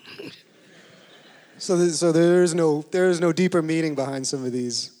deep. So there is no deeper meaning behind some of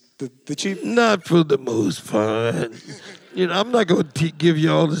these. The cheap. Not for the most part. I'm not going to give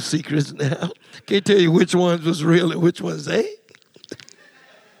you all the secrets now. Can't tell you which ones was real and which ones ain't.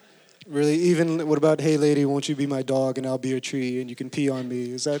 Really, even what about, hey lady, won't you be my dog and I'll be your tree and you can pee on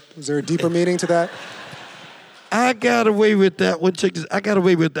me? Is there a deeper meaning to that? I got away with that one. Check this. I got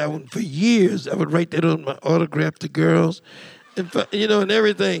away with that one for years. I would write that on my autograph to girls, and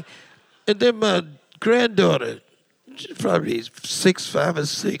everything. And then my granddaughter, she's probably 5 or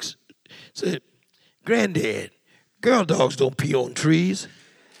 6, said, "Granddad, girl dogs don't pee on trees."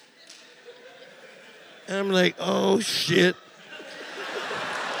 And I'm like, oh shit.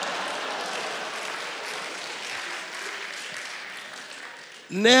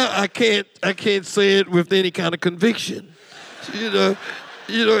 Now I can't say it with any kind of conviction.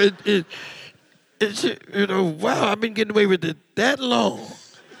 You know, it's, you know, wow, I've been getting away with it that long.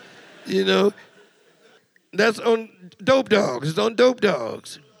 You know, that's on Dope Dogs. It's on Dope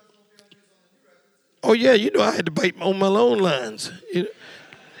Dogs. Oh, yeah, you know, I had to bite on my own lines. You know?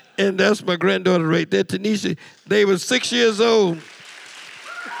 And that's my granddaughter right there, Tanisha. They were 6 years old.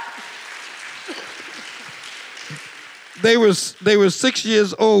 They were 6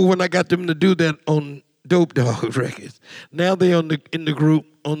 years old when I got them to do that on Dope Dog records. Now they're in the group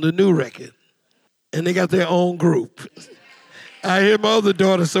on the new record. And they got their own group. I hear my other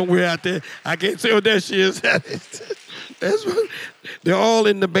daughter somewhere out there. I can't say what that she is. That's what, they're all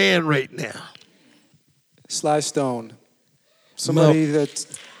in the band right now. Sly Stone, somebody that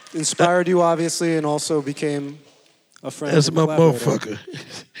inspired you, obviously, and also became a friend. That's my motherfucker.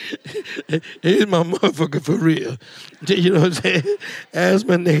 He's my motherfucker for real. You know what I'm saying? Ask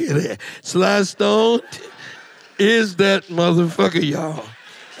my nigga there. Sly Stone is that motherfucker, y'all.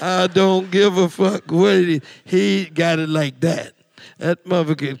 I don't give a fuck what it is. He got it like that. That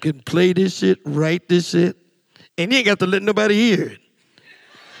motherfucker can play this shit, write this shit, and he ain't got to let nobody hear it.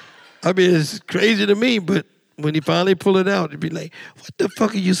 I mean, it's crazy to me, but when he finally pull it out, it'd be like, what the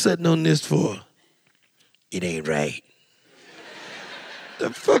fuck are you sitting on this for? It ain't right. The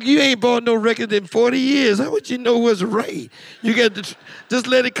fuck, you ain't bought no record in 40 years. How would you know what's right? You got to just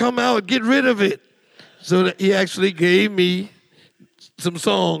let it come out, get rid of it. So that he actually gave me some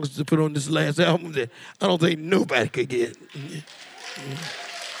songs to put on this last album that I don't think nobody could get.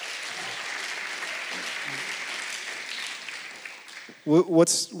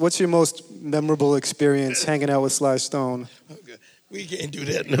 What's your most memorable experience hanging out with Sly Stone? Okay. We can't do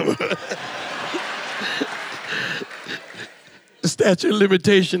that no more. The statute of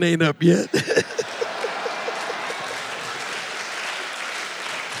limitation ain't up yet.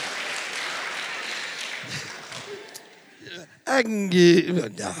 I can get,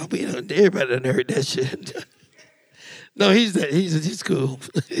 everybody done heard that shit. No, he's cool.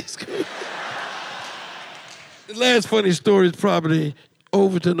 He's cool. The last funny story is probably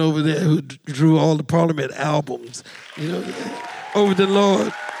Overton over there who drew all the Parliament albums. You know, Overton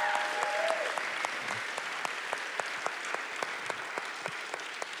Lord.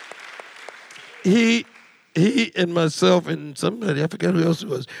 He and myself and somebody, I forgot who else it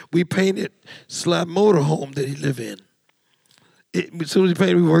was, we painted Sly motorhome that he lived in. As soon as he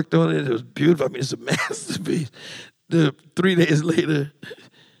painted, we worked on it. It was beautiful. I mean, it's a masterpiece. 3 days later,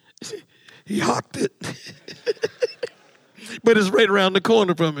 he hawked it. But it's right around the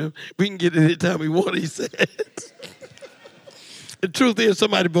corner from him. We can get it anytime we want, he said. The truth is,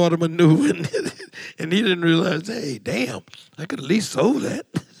 somebody bought him a new one, and he didn't realize, hey, damn, I could at least sold that.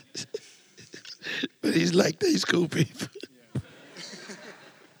 But he's like, these cool people.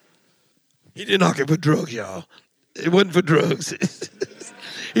 He didn't knock it for drugs, y'all. It wasn't for drugs.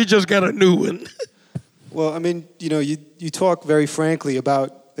 He just got a new one. Well, I mean, you know, you talk very frankly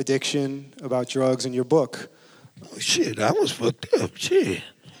about addiction, about drugs in your book. Oh, shit, I was fucked up. Shit.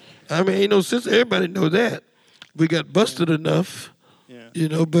 I mean, ain't no sense. Everybody know that. We got busted enough, you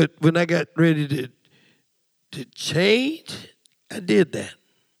know, but when I got ready to change, I did that.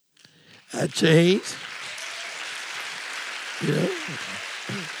 I changed. You know.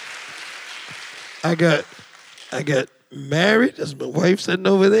 I got married. That's my wife sitting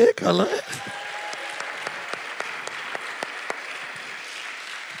over there, Caroline.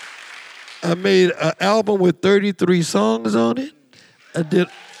 I made an album with 33 songs on it.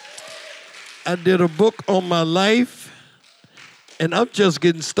 I did a book on my life, and I'm just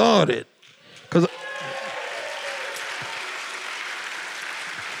getting started. 'Cause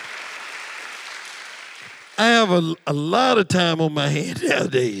I have a lot of time on my hands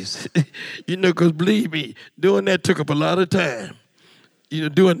nowadays. You know, because believe me, doing that took up a lot of time. You know,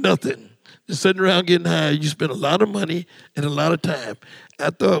 doing nothing. Just sitting around getting high, you spend a lot of money and a lot of time. I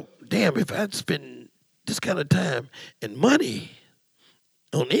thought, damn, if I'd spend this kind of time and money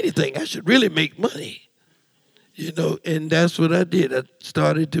on anything, I should really make money. You know, and that's what I did. I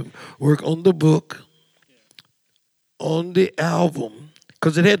started to work on the book, on the album,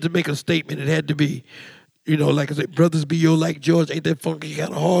 because it had to make a statement. It had to be, you know, like I said, brothers be yo like George, ain't that funky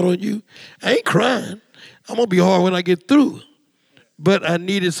kind of hard on you? I ain't crying. I'm going to be hard when I get through. But I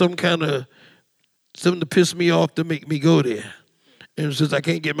needed some kind of, something to piss me off to make me go there. And since I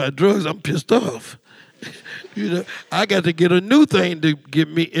can't get my drugs, I'm pissed off. You know, I got to get a new thing to get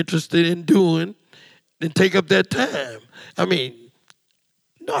me interested in doing and take up that time. I mean,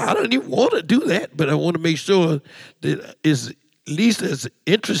 no, I don't even want to do that, but I want to make sure that it's at least as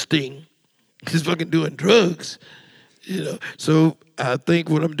interesting as fucking doing drugs. You know, so I think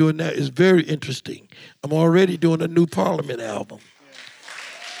what I'm doing now is very interesting. I'm already doing a new Parliament album.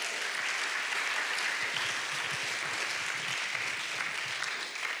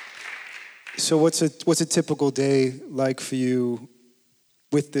 So what's a typical day like for you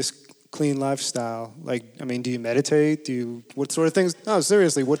with this clean lifestyle? Like, I mean, do you meditate? What sort of things? No,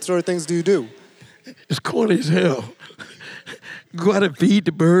 seriously, what sort of things do you do? It's corny as hell. Go out and feed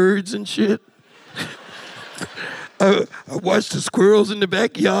the birds and shit. I watch the squirrels in the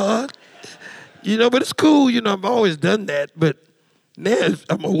backyard. But it's cool. I've always done that, but now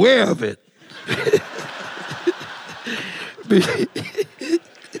I'm aware of it.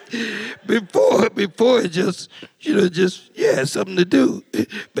 Before it just something to do.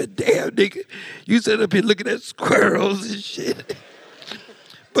 But damn, nigga, you sit up here looking at squirrels and shit.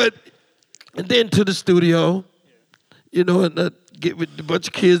 And then to the studio, and get with a bunch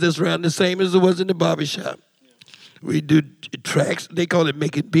of kids that's around the same as it was in the barbershop. We do tracks. They call it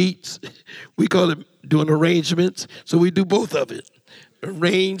making beats. We call it doing arrangements. So we do both of it.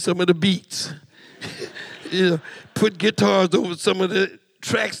 Arrange some of the beats. Put guitars over some of the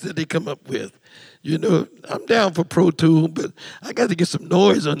tracks that they come up with. I'm down for Pro Tools, but I got to get some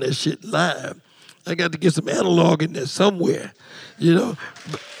noise on that shit live. I got to get some analog in there somewhere,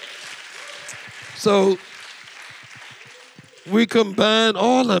 So we combine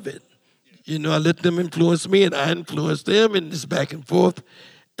all of it. I let them influence me and I influence them, and it's back and forth.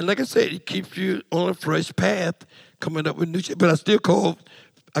 And like I said, it keeps you on a fresh path, coming up with new shit. But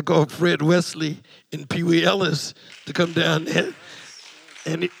I called Fred Wesley and Pee Wee Ellis to come down there.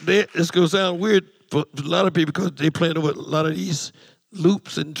 And it's going to sound weird for a lot of people because they playing over a lot of these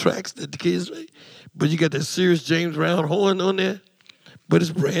loops and tracks that the kids make. But you got that serious James Brown horn on there, but it's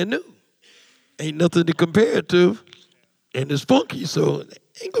brand new. Ain't nothing to compare it to, and it's funky, so it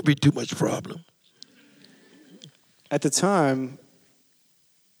ain't going to be too much problem. At the time,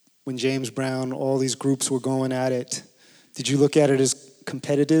 when James Brown, all these groups were going at it, did you look at it as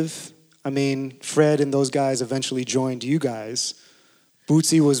competitive? I mean, Fred and those guys eventually joined you guys.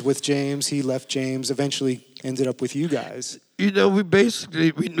 Bootsy was with James. He left James, eventually ended up with you guys. We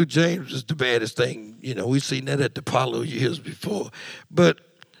knew James was the baddest thing. We seen that at the Apollo years before. But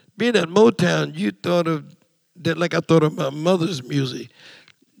being at Motown, you thought of that like I thought of my mother's music.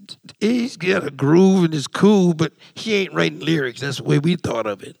 He's got a groove and it's cool, but he ain't writing lyrics. That's the way we thought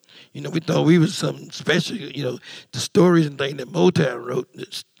of it. We thought we was something special. The stories and things that Motown wrote,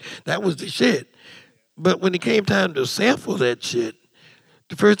 that was the shit. But when it came time to sample that shit,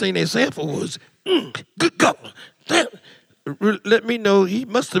 the first thing they sampled was, good God, let me know he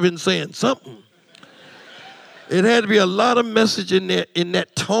must have been saying something. It had to be a lot of message in there, in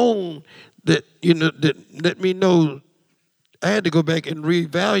that tone that let me know. I had to go back and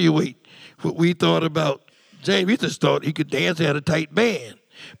reevaluate what we thought about James. We just thought he could dance, had a tight band.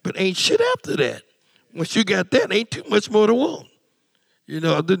 But ain't shit after that. Once you got that, ain't too much more to want.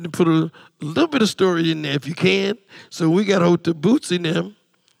 I didn't put a little bit of story in there if you can. So we got hold to Bootsy and them.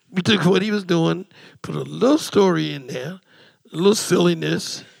 We took what he was doing, put a little story in there, a little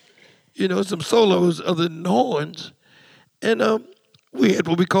silliness, some solos other than horns. And we had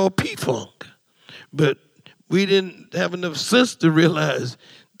what we call P-Funk. But we didn't have enough sense to realize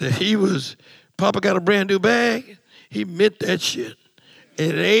that Papa got a brand new bag. He meant that shit.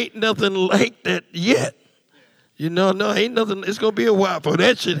 And it ain't nothing like that yet. No, ain't nothing. It's going to be a while before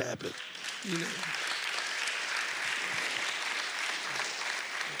that shit happen.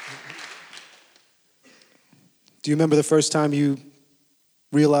 Do you remember the first time you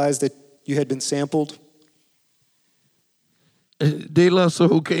realized that you had been sampled? De La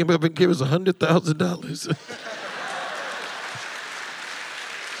Soul came up and gave us $100,000.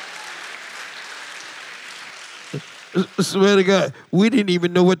 I swear to God, we didn't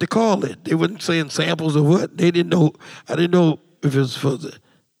even know what to call it. They weren't saying samples or what. They didn't know. I didn't know if it was for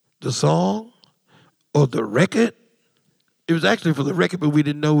the song or the record. It was actually for the record, but we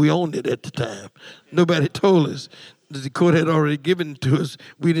didn't know we owned it at the time. Nobody told us. The court had already given it to us.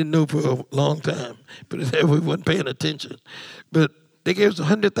 We didn't know for a long time, but we wasn't paying attention. But they gave us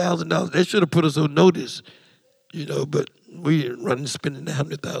 $100,000. They should have put us on notice, but we didn't run spending the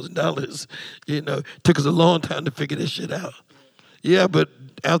 $100,000. Took us a long time to figure this shit out. Yeah, but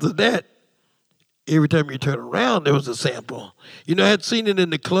after that, every time you turn around, there was a sample. I had seen it in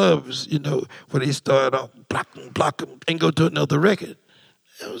the clubs, where they start off, block, and go to another record.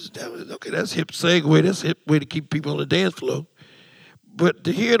 That was okay, that's hip segue, that's hip way to keep people on the dance floor. But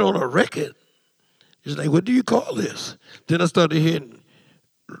to hear it on a record, it's like, what do you call this? Then I started hearing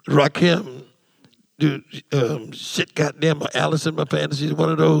Rakim do shit goddamn, Alice in My Fantasy, one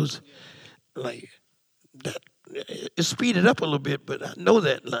of those. Like, that, it speeded up a little bit, but I know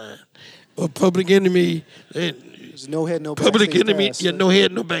that line. or Public Enemy. There's no head, no Public backstage Enemy, pass. yeah, no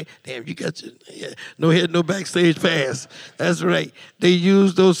head, no back. Damn, you got your no head, no backstage pass. That's right. They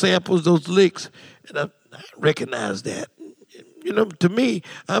use those samples, those licks, and I recognize that. You know, to me,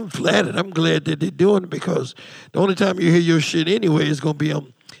 I'm flattered. I'm glad that they're doing it because the only time you hear your shit anyway is going to be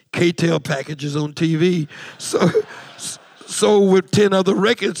on K-Tel packages on TV. So with 10 other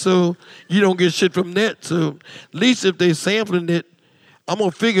records, so you don't get shit from that. So at least if they're sampling it, I'm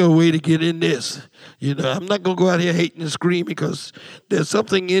going to figure a way to get in this. You know, I'm not going to go out here hating and screaming because there's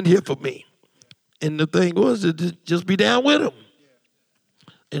something in here for me. And the thing was to just be down with them.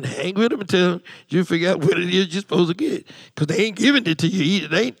 And hang with them until you figure out what it is you're supposed to get. Because they ain't giving it to you either.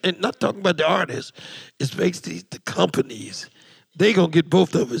 They ain't, and not talking about the artists. It's basically the companies. They going to get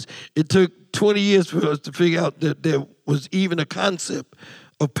both of us. It took 20 years for us to figure out that there was even a concept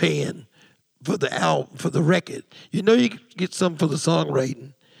of paying for the album, for the record. You know you get something for the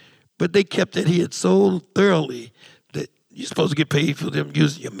songwriting, but they kept it here so thoroughly that you're supposed to get paid for them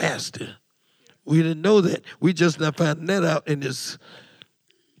using your master. We didn't know that. We just now finding that out, and it's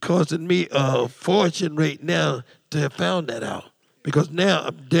costing me a fortune right now to have found that out. Because now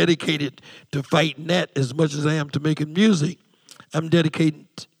I'm dedicated to fighting that as much as I am to making music. I'm dedicated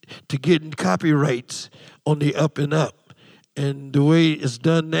to getting copyrights on the up and up. And the way it's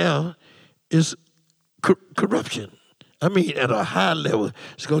done now is corruption. I mean, at a high level.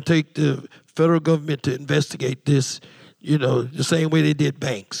 It's going to take the federal government to investigate this, you know, the same way they did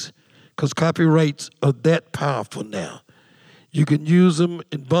banks. Because copyrights are that powerful now. You can use them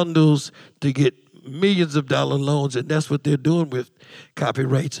in bundles to get millions of dollar loans, and that's what they're doing with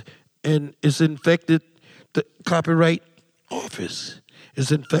copyrights. And it's infected the Copyright Office.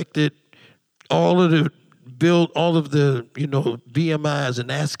 It's infected all of the BMIs and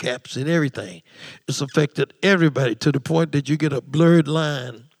ASCAPs and everything. It's affected everybody to the point that you get a blurred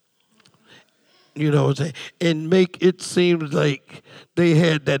line, you know what I'm saying, and make it seem like they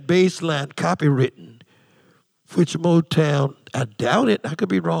had that bass line copywritten, which Motown, I doubt it, I could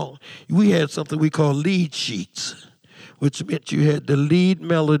be wrong. We had something we call lead sheets, which meant you had the lead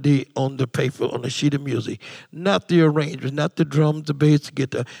melody on the paper, on the sheet of music, not the arrangement, not the drums, the bass, the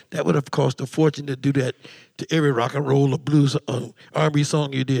guitar. That would have cost a fortune to do that to every rock and roll or blues R&B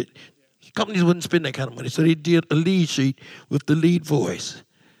song you did. Companies wouldn't spend that kind of money, so they did a lead sheet with the lead voice.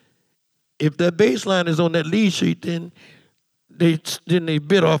 If that bass line is on that lead sheet, then they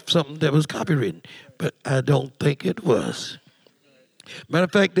bid off something that was copywritten. But I don't think it was. Matter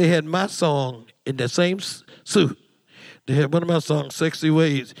of fact, they had my song in that same suit. They had one of my songs, Sexy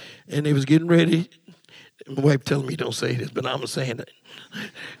Ways, and they was getting ready. My wife telling me don't say this, but I'm saying it.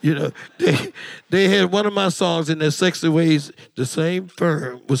 You know, they had one of my songs in their Sexy Ways. The same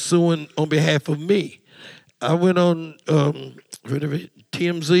firm was suing on behalf of me. I went on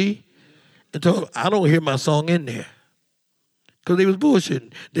TMZ and told them I don't hear my song in there. Because they was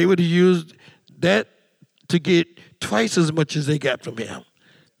bullshitting. They would have used that to get twice as much as they got from him.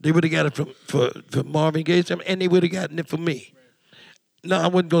 They would have got it from Marvin Gaye, and they would have gotten it from me. No, I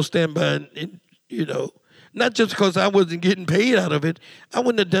wasn't going to stand by and, you know, not just because I wasn't getting paid out of it. I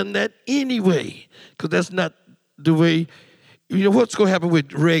wouldn't have done that anyway, because that's not the way. You know, what's going to happen with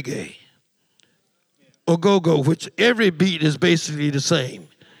reggae or go-go, which every beat is basically the same.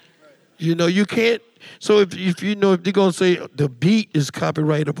 You know, you can't. So if you know, if they're going to say the beat is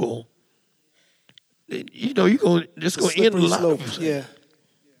copyrightable, you know, it's going to end a lot of them. Yeah.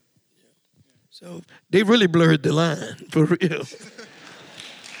 So they really blurred the line, for real.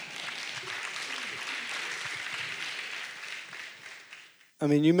 I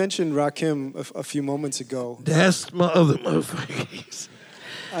mean, you mentioned Rakim a few moments ago. That's my other motherfucker.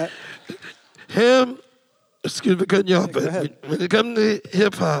 Him, excuse me, cutting you off, but when it comes to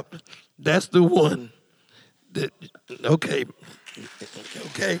hip-hop, that's the one that, okay,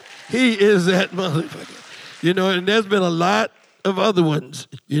 he is that motherfucker. You know, and there's been a lot of other ones,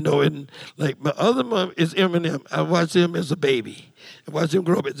 you know, and like my other mom is Eminem. I watched him as a baby. I watched him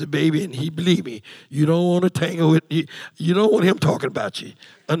grow up as a baby, and he, believe me, you don't want to tangle with, you don't want him talking about you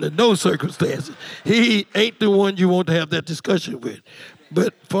under no circumstances. He ain't the one you want to have that discussion with.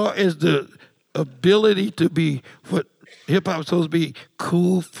 But far as the ability to be what hip-hop is supposed to be,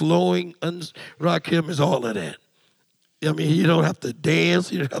 cool, flowing, Rakim is all of that. I mean, you don't have to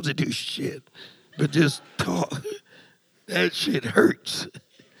dance, you don't have to do shit, but just talk. That shit hurts.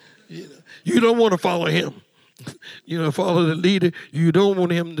 You know, you don't want to follow him. You know, follow the leader. You don't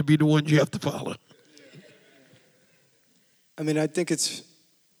want him to be the one you have to follow. I mean, I think it's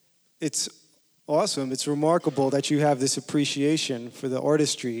awesome. It's remarkable that you have this appreciation for the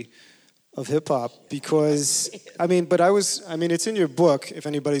artistry of hip hop because it's in your book if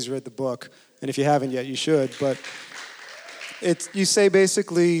anybody's read the book, and if you haven't yet, you should. But you say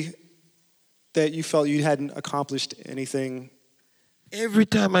basically that you felt you hadn't accomplished anything. Every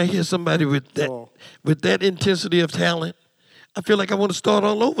time I hear somebody with that intensity of talent, I feel like I want to start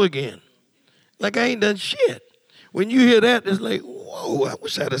all over again. Like I ain't done shit. When you hear that, it's like, whoa, I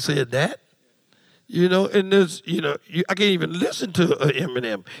wish I'd have said that. And there's, I can't even listen to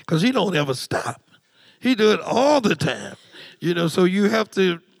Eminem because he don't ever stop. He do it all the time. So you have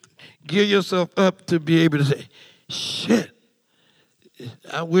to gear yourself up to be able to say, shit,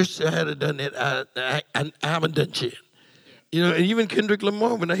 I wish I had done that. I haven't done shit. And even Kendrick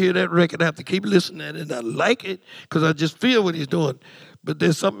Lamar, when I hear that record, I have to keep listening to it, and I like it because I just feel what he's doing. But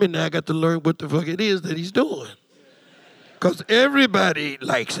there's something in there I got to learn what the fuck it is that he's doing. Because everybody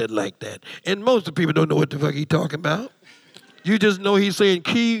likes it like that. And most of the people don't know what the fuck he's talking about. You just know he's saying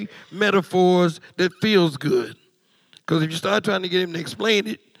key metaphors that feels good. Because if you start trying to get him to explain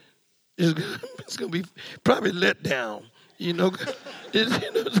it, it's going to be probably let down. Because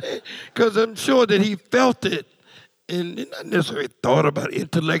I'm sure that he felt it. And not necessarily thought about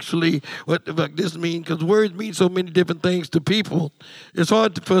intellectually what the fuck this means, because words mean so many different things to people. It's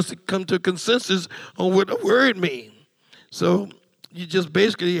hard for us to come to a consensus on what a word means. So you just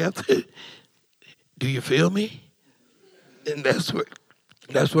basically have to, do you feel me? And that's where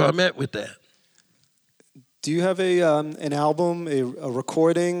I'm at with that. Do you have an album, a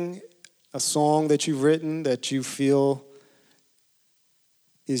recording, a song that you've written that you feel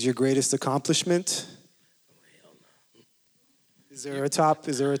is your greatest accomplishment? Is there a top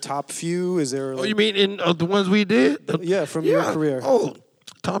few? Is there? You mean in the ones we did? From your career. Oh,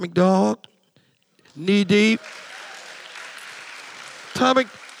 Atomic Dog, Knee Deep. Atomic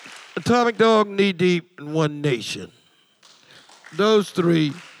Dog, Knee Deep, and One Nation. Those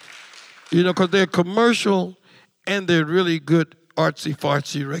three, because they're commercial and they're really good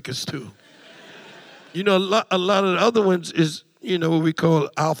artsy-fartsy records too. A lot of the other ones is, what we call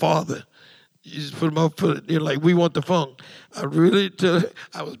Our Father. You just put them up, like We Want the Funk. I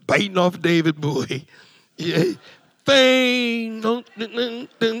was biting off David Bowie. Yeah. Fame. Oh,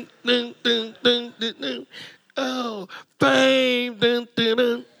 fame.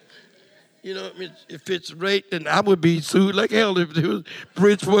 If it's right, then I would be sued like hell if it was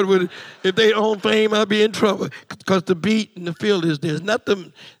Bridgeport. If they own Fame, I'd be in trouble. Because the beat and the feel is there. I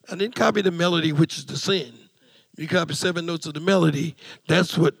didn't copy the melody, which is the sin. You copy 7 notes of the melody,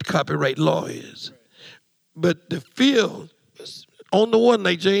 that's what copyright law is. But the feel is on the one,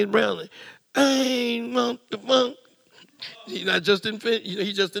 like James Brown, like, I ain't want the funk. He just didn't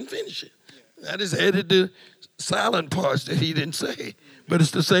finish it. I just added the silent parts that he didn't say, but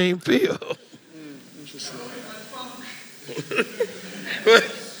it's the same feel. Interesting. What?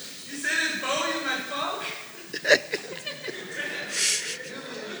 You said it's Bowie meant funk?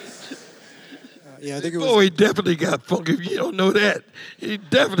 I think it was. Bowie definitely got funk. If you don't know that, he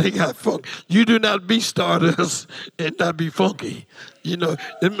definitely got funk. You do not be Stardust and not be funky. There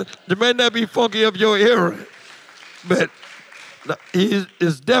might not be funky of your era, but he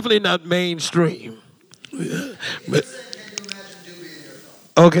is definitely not mainstream. But,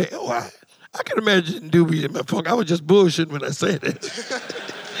 okay, I can imagine Doobie in my funk. I was just bullshitting when I said it.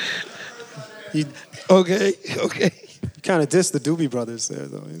 Okay. You kind of dissed the Doobie Brothers there,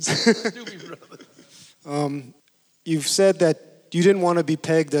 though. Doobie Brothers. You've said that you didn't want to be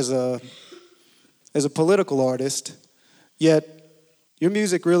pegged as a political artist, yet your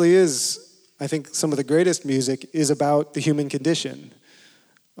music really is, I think some of the greatest music is about the human condition.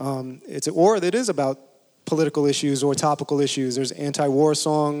 It is about political issues or topical issues. There's anti-war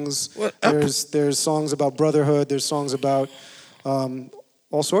songs, there's songs about brotherhood, there's songs about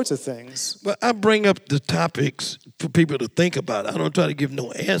all sorts of things. But I bring up the topics for people to think about. I don't try to give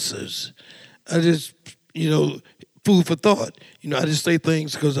no answers. I just, food for thought. I just say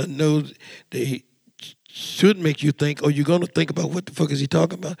things because I know they should make you think, or you're going to think about what the fuck is he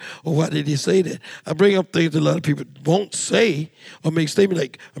talking about, or why did he say that? I bring up things a lot of people won't say or make statements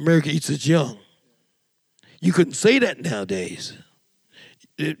like, America eats its young. You couldn't say that nowadays.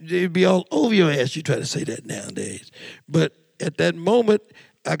 It'd be all over your ass you try to say that nowadays. But at that moment,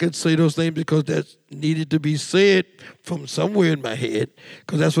 I could say those things because that needed to be said from somewhere in my head,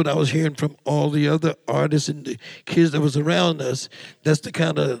 because that's what I was hearing from all the other artists and the kids that was around us. That's the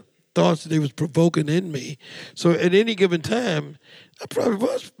kind of thoughts that they was provoking in me. So at any given time, I probably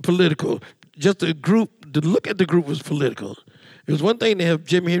was political. Just the look at the group was political. It was one thing to have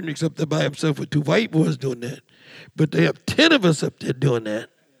Jimi Hendrix up there by himself with 2 white boys doing that, but they have 10 of us up there doing that,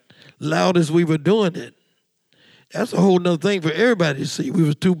 loud as we were doing it. That's a whole nother thing for everybody to see. We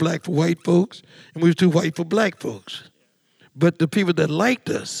was too black for white folks, and we was too white for black folks. But the people that liked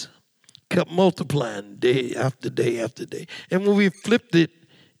us kept multiplying day after day after day. And when we flipped it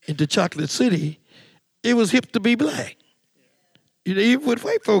into Chocolate City, it was hip to be black. You know, even with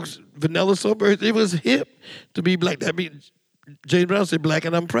white folks, vanilla suburbs, it was hip to be black. That means James Brown said, black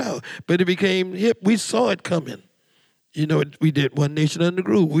and I'm proud. But it became hip. We saw it coming. You know, we did One Nation Under the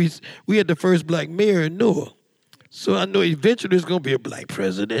Groove. We had the first black mayor in Newark. So I know eventually there's going to be a black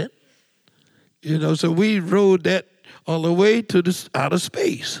president. You know, so we rode that all the way to the outer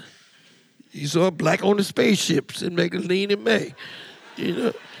space. You saw black on the spaceships in Magdalene and May. You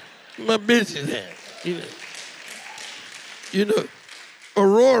know, my business there. You know,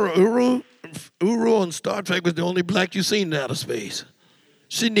 Uru on Star Trek was the only black you seen in outer space.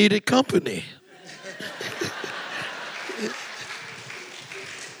 She needed company.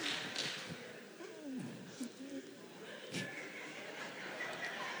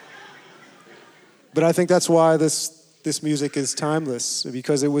 But I think that's why this music is timeless,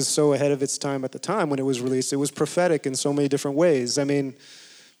 because it was so ahead of its time at the time when it was released. It was prophetic in so many different ways. I mean,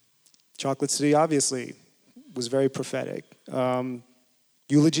 Chocolate City obviously was very prophetic.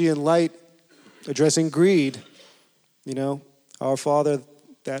 Eulogy in Light, addressing greed, you know, Our Father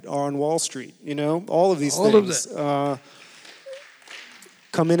that are on Wall Street, you know, all of these things.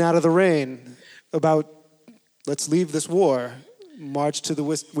 Coming Out of the Rain, about let's leave this war, march to the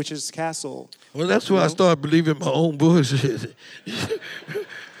witch's castle. Well, that's why I started believing my own bullshit.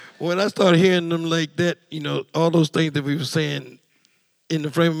 When I started hearing them like that, you know, all those things that we were saying in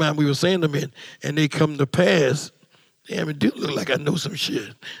the frame of mind we were saying them in, and they come to pass, damn, it do look like I know some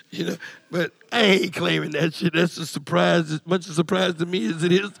shit, you know. But I ain't claiming that shit. That's a surprise, as much a surprise to me as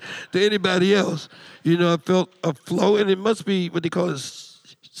it is to anybody else. You know, I felt a flow, and it must be what they call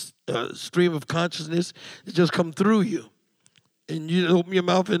a stream of consciousness. It just come through you. And you open your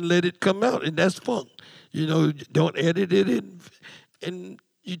mouth and let it come out, and that's funk. You know, don't edit it in, and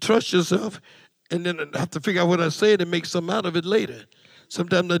you trust yourself, and then I have to figure out what I said and make something out of it later.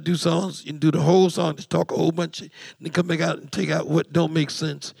 Sometimes I do songs and do the whole song, just talk a whole bunch, and then come back out and take out what don't make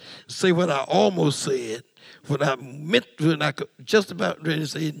sense, say what I almost said, what I meant when I could just about ready to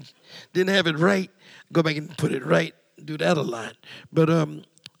say it, didn't have it right, go back and put it right, do that a lot. But I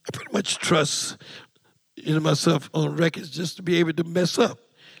pretty much trust myself on records just to be able to mess up.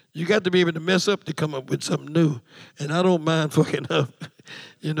 You got to be able to mess up to come up with something new. And I don't mind fucking up.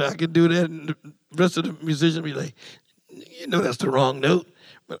 You know, I can do that, and the rest of the musicians be like, you know, that's the wrong note.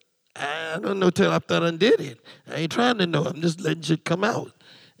 But I don't know till after I did it. I ain't trying to know. I'm just letting shit come out.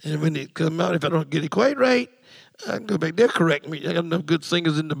 And when it come out, if I don't get it quite right, I can go back. They'll correct me. I got enough good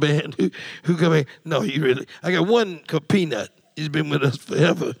singers in the band who come back. No, you really. I got one called Peanut. He's been with us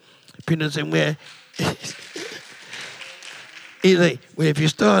forever. Peanut said, well, he's like, well, if you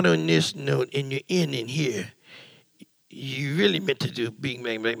start on this note and you end in here, you really meant to do bing,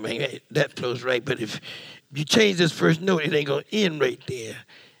 bang, bang, bang. That flows right. But if you change this first note, it ain't going to end right there.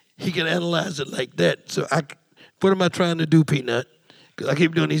 He can analyze it like that. So what am I trying to do, Peanut? Because I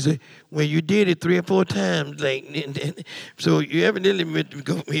keep doing it. He said, well, you did it 3 or 4 times. So you evidently meant to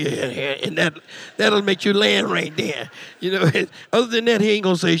go here, and that'll make you land right there. You know, other than that, he ain't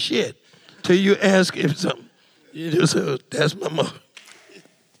going to say shit till you ask him something. You know, so that's my mother.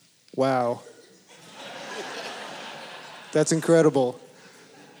 Wow. That's incredible.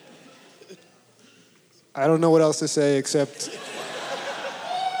 I don't know what else to say except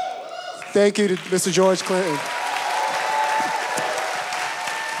thank you to Mr. George Clinton.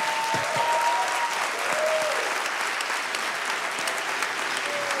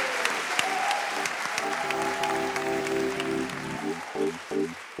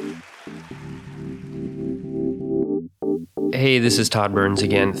 Hey, this is Todd Burns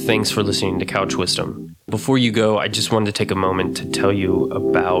again. Thanks for listening to Couch Wisdom. Before you go, I just wanted to take a moment to tell you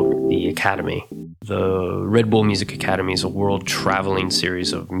about the Academy. The Red Bull Music Academy is a world-traveling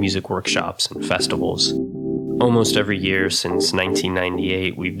series of music workshops and festivals. Almost every year since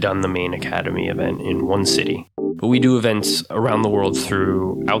 1998, we've done the main Academy event in one city. But we do events around the world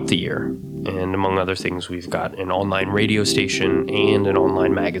throughout the year. And among other things, we've got an online radio station and an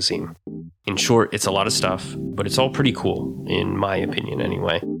online magazine. In short, it's a lot of stuff, but it's all pretty cool, in my opinion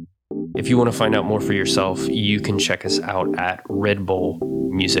anyway. If you want to find out more for yourself, you can check us out at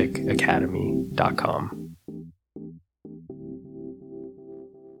redbullmusicacademy.com.